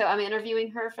mushroom. And so I'm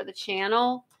interviewing her for the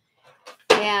channel,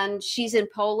 and she's in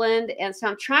Poland. And so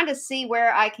I'm trying to see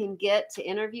where I can get to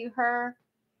interview her.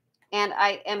 And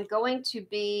I am going to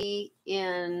be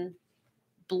in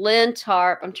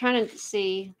Blentarp. I'm trying to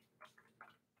see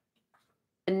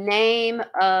the name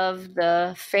of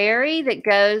the ferry that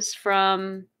goes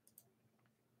from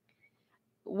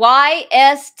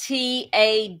YSTAD,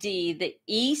 the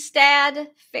Ystad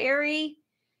ferry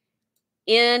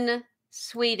in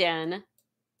Sweden.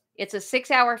 It's a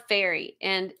 6-hour ferry,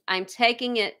 and I'm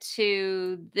taking it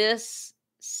to this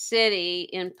city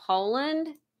in Poland.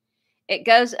 It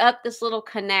goes up this little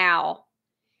canal,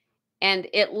 and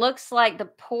it looks like the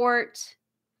port.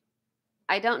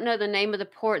 I don't know the name of the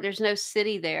port. There's no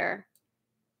city there.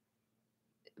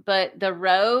 But the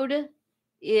road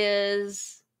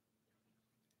is,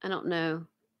 I don't know.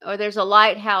 Or there's a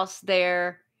lighthouse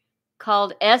there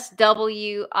called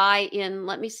SWIN.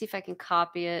 Let me see if I can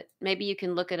copy it. Maybe you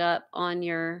can look it up on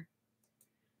your.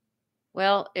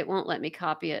 Well, it won't let me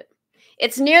copy it.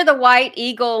 It's near the White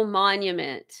Eagle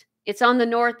Monument. It's on the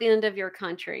north end of your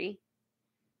country,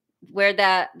 where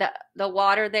the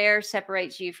water there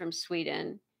separates you from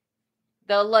Sweden.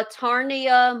 The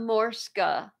Latarnia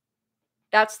Morska,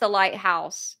 that's the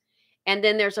lighthouse. And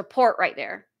then there's a port right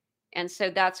there. And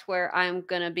so that's where I'm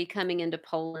going to be coming into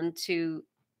Poland to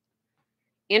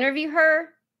interview her.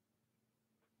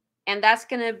 And that's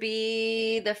going to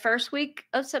be the first week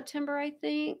of September, I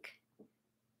think.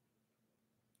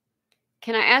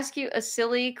 Can I ask you a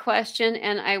silly question,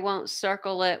 and I won't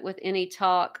circle it with any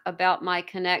talk about my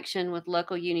connection with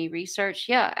local uni research?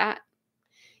 Yeah,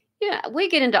 we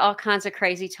get into all kinds of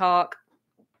crazy talk.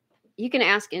 You can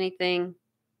ask anything.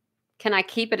 Can I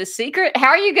keep it a secret? How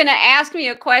are you going to ask me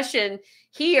a question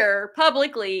here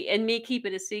publicly and me keep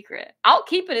it a secret? I'll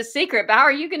keep it a secret, but how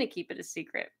are you going to keep it a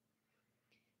secret?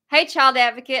 Hey, child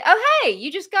advocate. Oh, hey,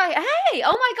 you just got, hey,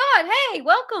 oh my God. Hey,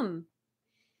 welcome.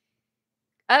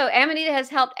 Oh, Amanita has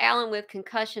helped Alan with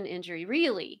concussion injury.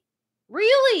 Really?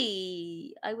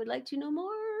 Really? I would like to know more.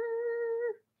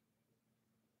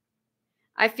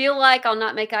 I feel like I'll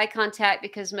not make eye contact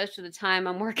because most of the time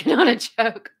I'm working on a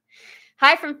joke.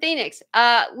 Hi from Phoenix.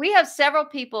 We have several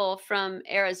people from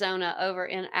Arizona over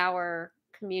in our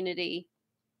community.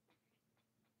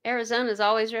 Arizona is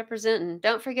always representing.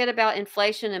 Don't forget about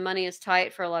inflation, and money is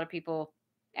tight for a lot of people.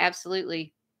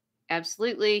 Absolutely.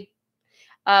 Absolutely.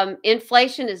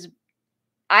 Inflation is,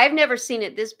 I've never seen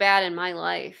it this bad in my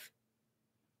life.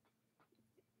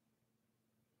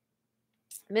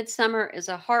 Midsummer is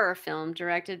a horror film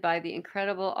directed by the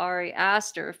incredible Ari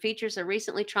Aster. Features a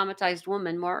recently traumatized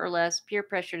woman, more or less peer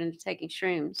pressured into taking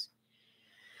shrooms.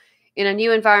 In a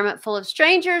new environment full of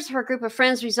strangers, her group of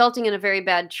friends resulting in a very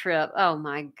bad trip. Oh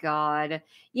my God.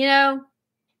 You know,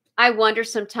 I wonder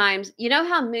sometimes, you know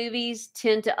how movies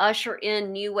tend to usher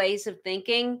in new ways of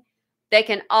thinking? They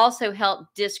can also help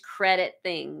discredit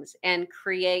things and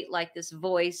create like this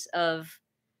voice of,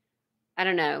 I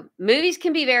don't know. Movies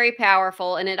can be very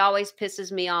powerful, and it always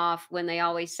pisses me off when they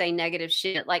always say negative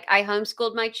shit. Like, I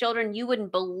homeschooled my children. You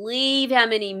wouldn't believe how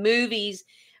many movies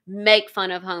make fun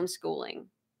of homeschooling.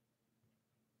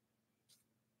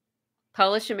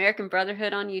 Polish American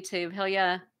Brotherhood on YouTube. Hell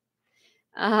yeah.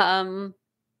 Um,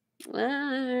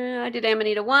 I did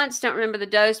Amanita once. Don't remember the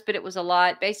dose, but it was a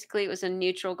lot. Basically, it was a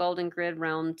neutral golden grid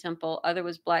realm temple. Other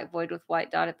was black void with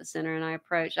white dot at the center, and I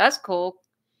approached. That's cool.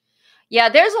 Yeah,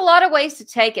 there's a lot of ways to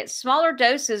take it. Smaller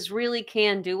doses really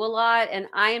can do a lot, and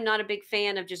I am not a big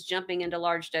fan of just jumping into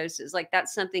large doses. Like,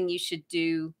 that's something you should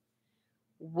do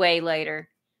way later.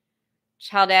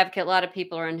 Child advocate, a lot of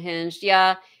people are unhinged.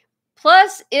 Yeah.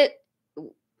 Plus,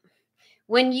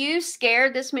 when you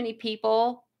scare this many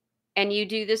people and you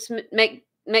do this, make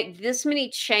this many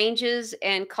changes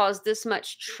and cause this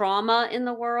much trauma in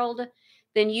the world,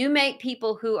 then you make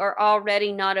people who are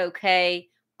already not okay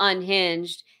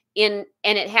unhinged, and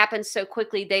it happens so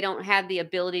quickly they don't have the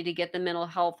ability to get the mental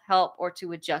health help or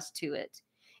to adjust to it.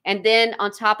 And then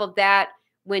on top of that,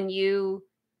 when you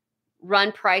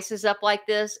run prices up like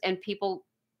this and people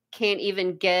can't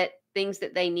even get things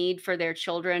that they need for their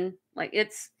children, like,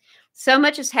 it's so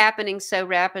much is happening so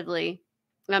rapidly.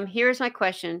 Here's my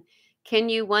question. Can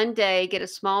you one day get a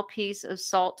small piece of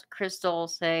salt crystal,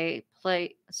 say,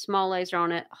 play a small laser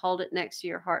on it, hold it next to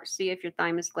your heart, see if your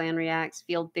thymus gland reacts?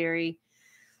 Field theory.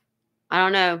 I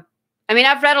don't know. I mean,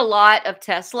 I've read a lot of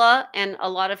Tesla and a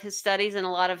lot of his studies and a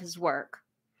lot of his work.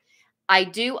 I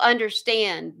do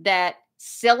understand that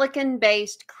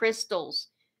silicon-based crystals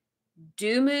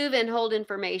do move and hold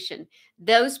information.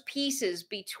 Those pieces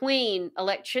between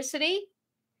electricity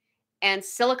and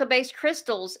silica-based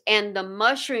crystals and the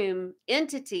mushroom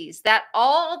entities, that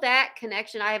all that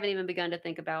connection I haven't even begun to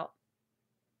think about.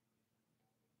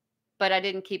 But I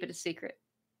didn't keep it a secret.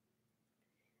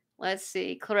 Let's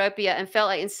see. Chloropia, and felt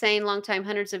like insane long time,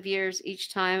 hundreds of years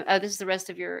each time. Oh, this is the rest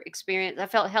of your experience. I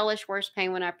felt hellish worse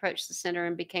pain when I approached the center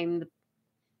and became the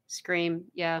scream.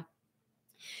 Yeah.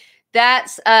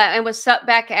 That's and was sucked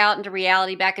back out into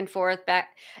reality, back and forth,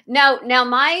 back. No, now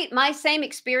my same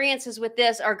experiences with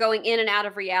this are going in and out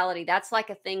of reality. That's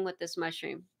like a thing with this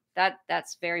mushroom.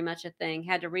 That's very much a thing.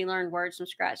 Had to relearn words from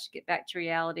scratch to get back to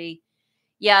reality.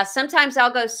 Yeah, sometimes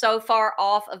I'll go so far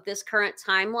off of this current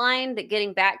timeline that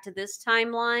getting back to this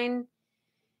timeline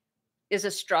is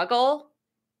a struggle.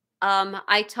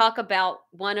 I talk about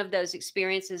one of those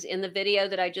experiences in the video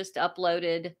that I just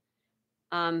uploaded.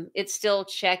 It's still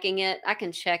checking it. I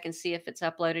can check and see if it's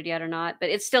uploaded yet or not,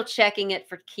 but it's still checking it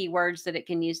for keywords that it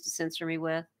can use to censor me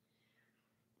with.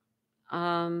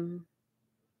 I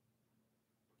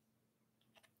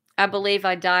believe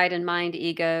I died in mind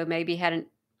ego, maybe hadn't.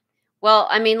 Well,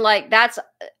 I mean, like, that's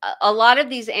a lot of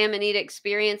these Amanita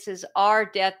experiences are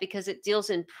death because it deals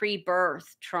in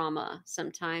pre-birth trauma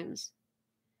sometimes.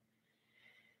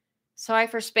 Sorry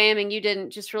for spamming. You didn't,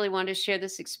 just really wanted to share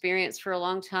this experience for a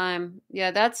long time.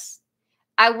 Yeah,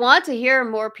 I want to hear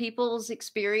more people's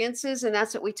experiences, and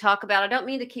that's what we talk about. I don't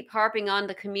mean to keep harping on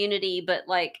the community, but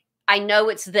like, I know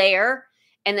it's there.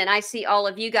 And then I see all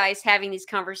of you guys having these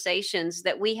conversations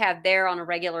that we have there on a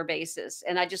regular basis.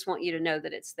 And I just want you to know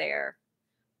that it's there,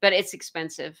 but it's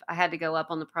expensive. I had to go up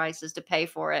on the prices to pay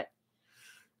for it.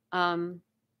 Let's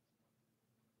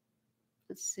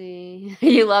see.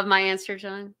 You love my answer,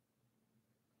 John?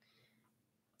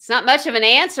 It's not much of an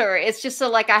answer. It's just so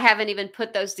like I haven't even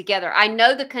put those together. I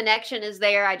know the connection is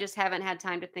there. I just haven't had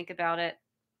time to think about it.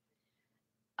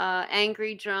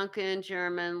 Angry, drunken,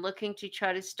 German, looking to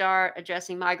try to start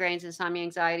addressing migraines, insomnia,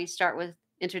 anxiety. Start with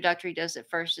introductory dose at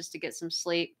first just to get some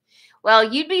sleep. Well,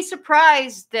 you'd be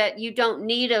surprised that you don't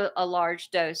need a large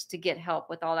dose to get help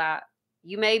with all that.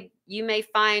 You may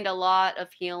find a lot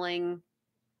of healing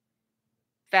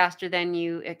faster than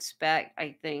you expect,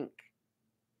 I think.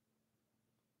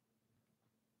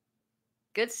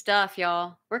 Good stuff,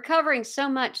 y'all. We're covering so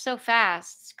much so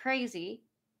fast. It's crazy.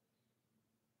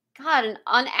 God, an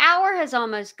hour has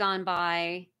almost gone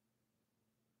by.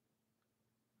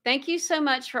 Thank you so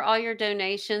much for all your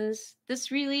donations.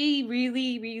 This really,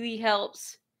 really, really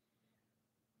helps.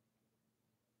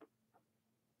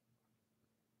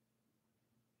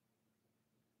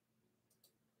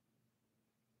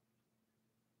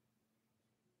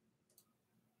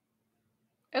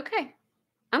 Okay.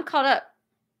 I'm caught up.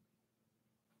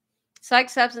 Psych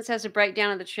Substance has a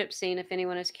breakdown of the trip scene if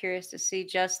anyone is curious to see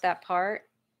just that part.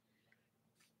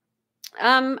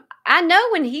 I know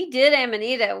when he did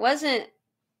Amanita,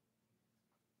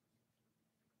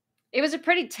 it was a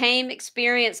pretty tame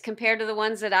experience compared to the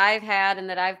ones that I've had and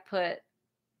that I've put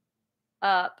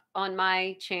up on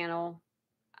my channel.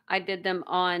 I did them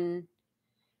on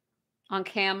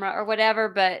camera or whatever,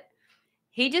 but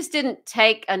he just didn't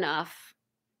take enough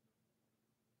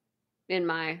in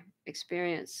my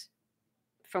experience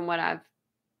from what I've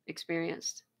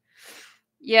experienced.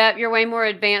 Yeah, you're way more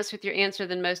advanced with your answer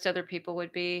than most other people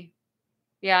would be.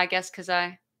 Yeah, I guess because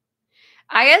I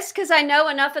know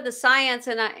enough of the science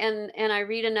and I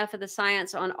read enough of the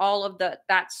science on all of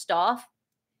that stuff,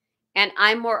 and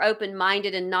I'm more open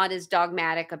minded and not as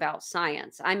dogmatic about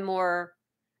science. I'm more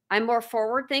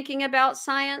forward thinking about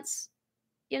science,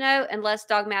 and less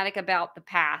dogmatic about the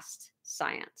past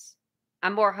science.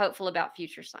 I'm more hopeful about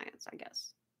future science, I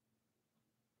guess.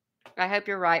 I hope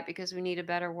you're right because we need a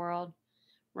better world,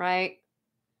 right?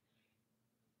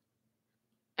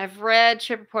 I've read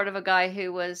Trip Report of a guy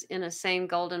who was in a same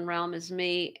golden realm as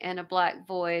me and a black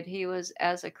void. He was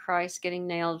as a Christ getting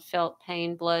nailed, felt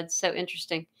pain, blood. So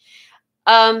interesting.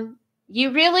 Um,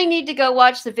 you really need to go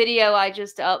watch the video I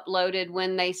just uploaded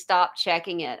when they stopped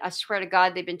checking it. I swear to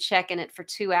God, they've been checking it for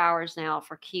 2 hours now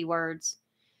for keywords.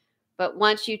 But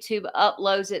once YouTube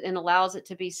uploads it and allows it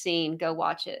to be seen, go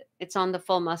watch it. It's on the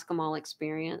full Muscamall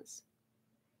experience.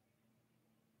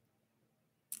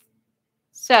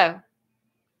 So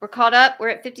we're caught up. We're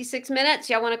at 56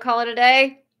 minutes. Y'all want to call it a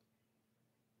day?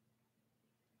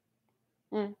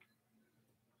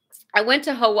 I went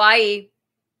to Hawaii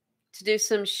to do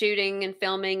some shooting and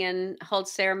filming and hold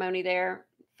ceremony there.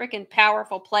 Freaking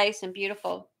powerful place and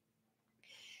beautiful.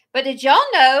 But did y'all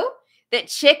know that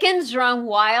chickens run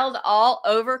wild all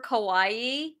over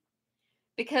Kauai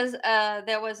because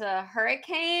there was a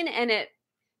hurricane and it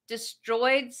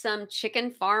destroyed some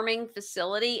chicken farming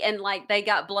facility and like they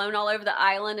got blown all over the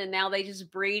island and now they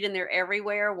just breed and they're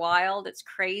everywhere wild. It's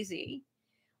crazy.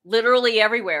 Literally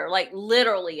everywhere, like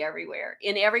literally everywhere,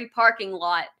 in every parking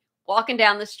lot, walking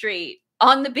down the street,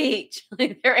 on the beach.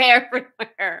 Like they're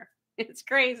everywhere. It's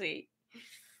crazy.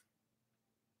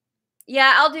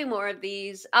 Yeah, I'll do more of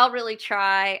these. I'll really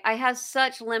try. I have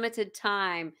such limited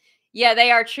time. Yeah,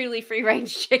 they are truly free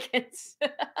range chickens.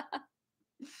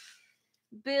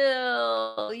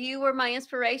 Bill, you were my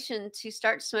inspiration to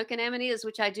start smoking amanitas,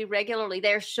 which I do regularly.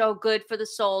 They're so good for the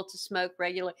soul to smoke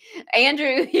regularly.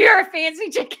 Andrew, you're a fancy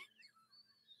chicken.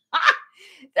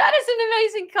 That is an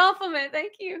amazing compliment.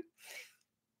 Thank you.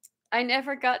 I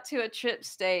never got to a trip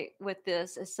state with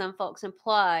this, as some folks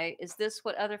imply. Is this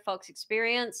what other folks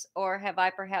experience, or have I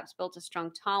perhaps built a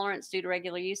strong tolerance due to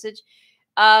regular usage?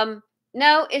 No,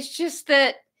 it's just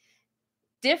that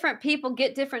different people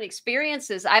get different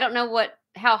experiences. I don't know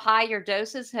how high your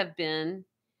doses have been.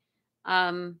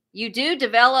 You do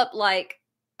develop like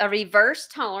a reverse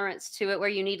tolerance to it where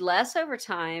you need less over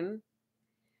time.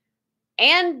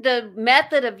 And the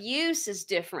method of use is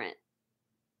different.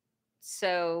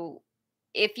 So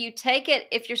if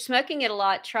you're smoking it a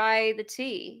lot, try the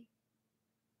tea.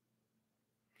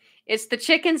 It's the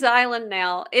chicken's island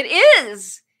now. It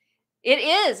is. It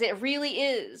is. It really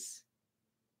is.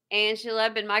 Angela,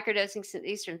 I've been microdosing since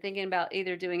Easter, thinking about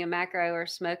either doing a macro or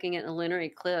smoking it in a lunar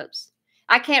eclipse.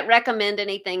 I can't recommend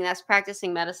anything. That's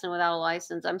practicing medicine without a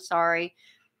license. I'm sorry.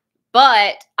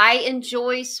 But I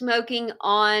enjoy smoking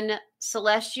on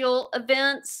celestial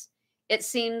events. It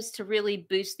seems to really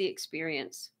boost the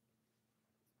experience.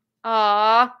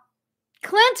 Aw,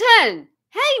 Clinton.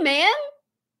 Hey, man.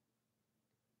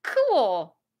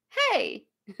 Cool. Hey.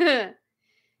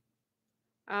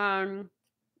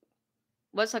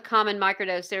 What's a common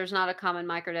microdose? There's not a common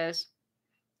microdose.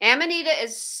 Amanita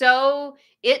is so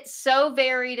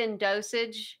varied in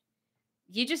dosage.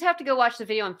 You just have to go watch the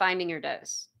video on finding your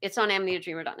dose. It's on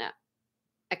amanitadreamer.net.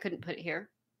 I couldn't put it here.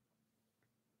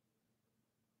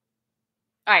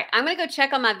 All right, I'm going to go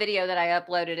check on my video that I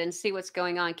uploaded and see what's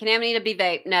going on. Can Amanita be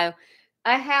vape? No.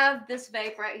 I have this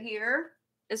vape right here.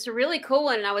 It's a really cool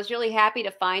one, and I was really happy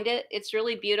to find it. It's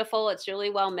really beautiful. It's really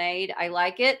well made. I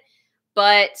like it,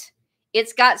 but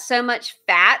it's got so much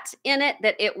fat in it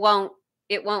that it won't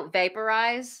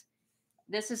vaporize.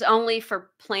 This is only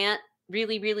for plant,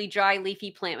 really, really dry,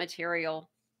 leafy plant material.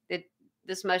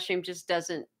 This mushroom just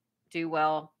doesn't do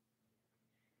well.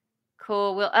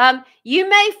 Cool. Well, you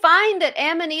may find that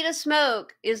Amanita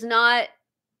smoke is not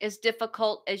as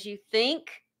difficult as you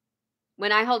think.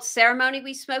 When I hold ceremony,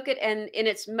 we smoke it, and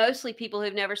it's mostly people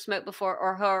who've never smoked before,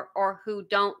 or who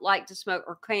don't like to smoke,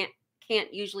 or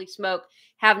can't usually smoke,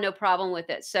 have no problem with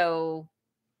it. So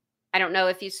I don't know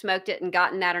if you smoked it and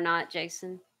gotten that or not,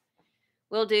 Jason.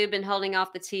 Will do. Been holding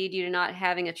off the tea due to not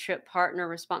having a trip partner,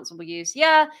 responsible use.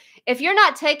 Yeah, if you're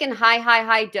not taking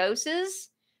high doses,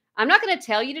 I'm not going to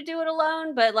tell you to do it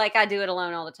alone, but like I do it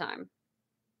alone all the time.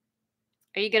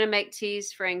 Are you going to make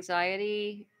teas for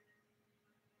anxiety?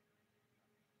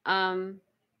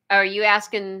 Are you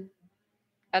asking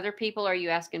other people or are you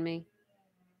asking me?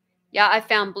 Yeah, I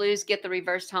found blues get the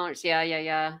reverse tolerance.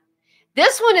 Yeah.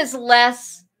 This one is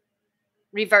less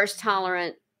reverse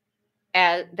tolerant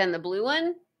than the blue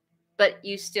one, but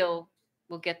you still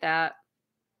will get that.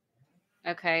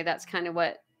 Okay, that's kind of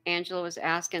what Angela was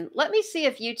asking. Let me see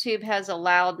if YouTube has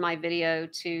allowed my video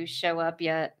to show up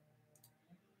yet.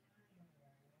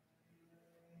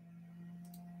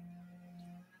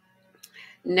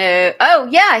 No. Oh,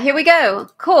 yeah, here we go.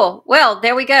 Cool. Well,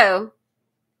 there we go.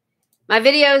 My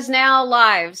video is now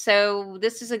live, so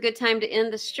this is a good time to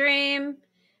end the stream.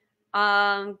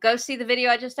 Go see the video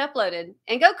I just uploaded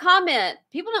and go comment.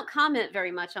 People don't comment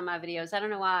very much on my videos. I don't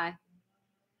know why.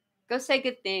 Go say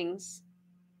good things.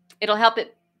 It'll help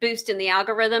it boost in the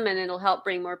algorithm and it'll help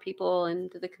bring more people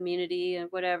into the community and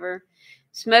whatever.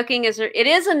 Smoking it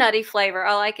is a nutty flavor.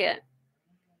 I like it.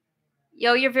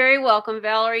 Yo, you're very welcome,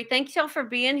 Valerie. Thank y'all for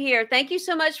being here. Thank you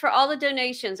so much for all the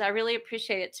donations. I really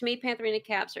appreciate it. To me, Pantherina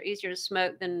caps are easier to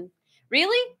smoke than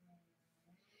really?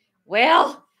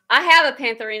 Well, I have a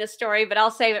Pantherina story, but I'll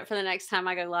save it for the next time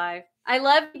I go live. I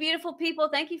love you, beautiful people.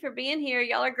 Thank you for being here.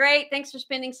 Y'all are great. Thanks for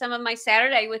spending some of my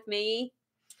Saturday with me.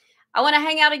 I want to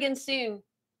hang out again soon.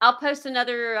 I'll post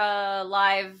another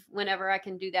live whenever I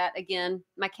can do that again.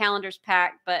 My calendar's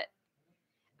packed, but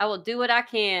I will do what I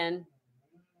can.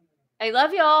 I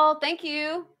love y'all. Thank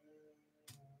you.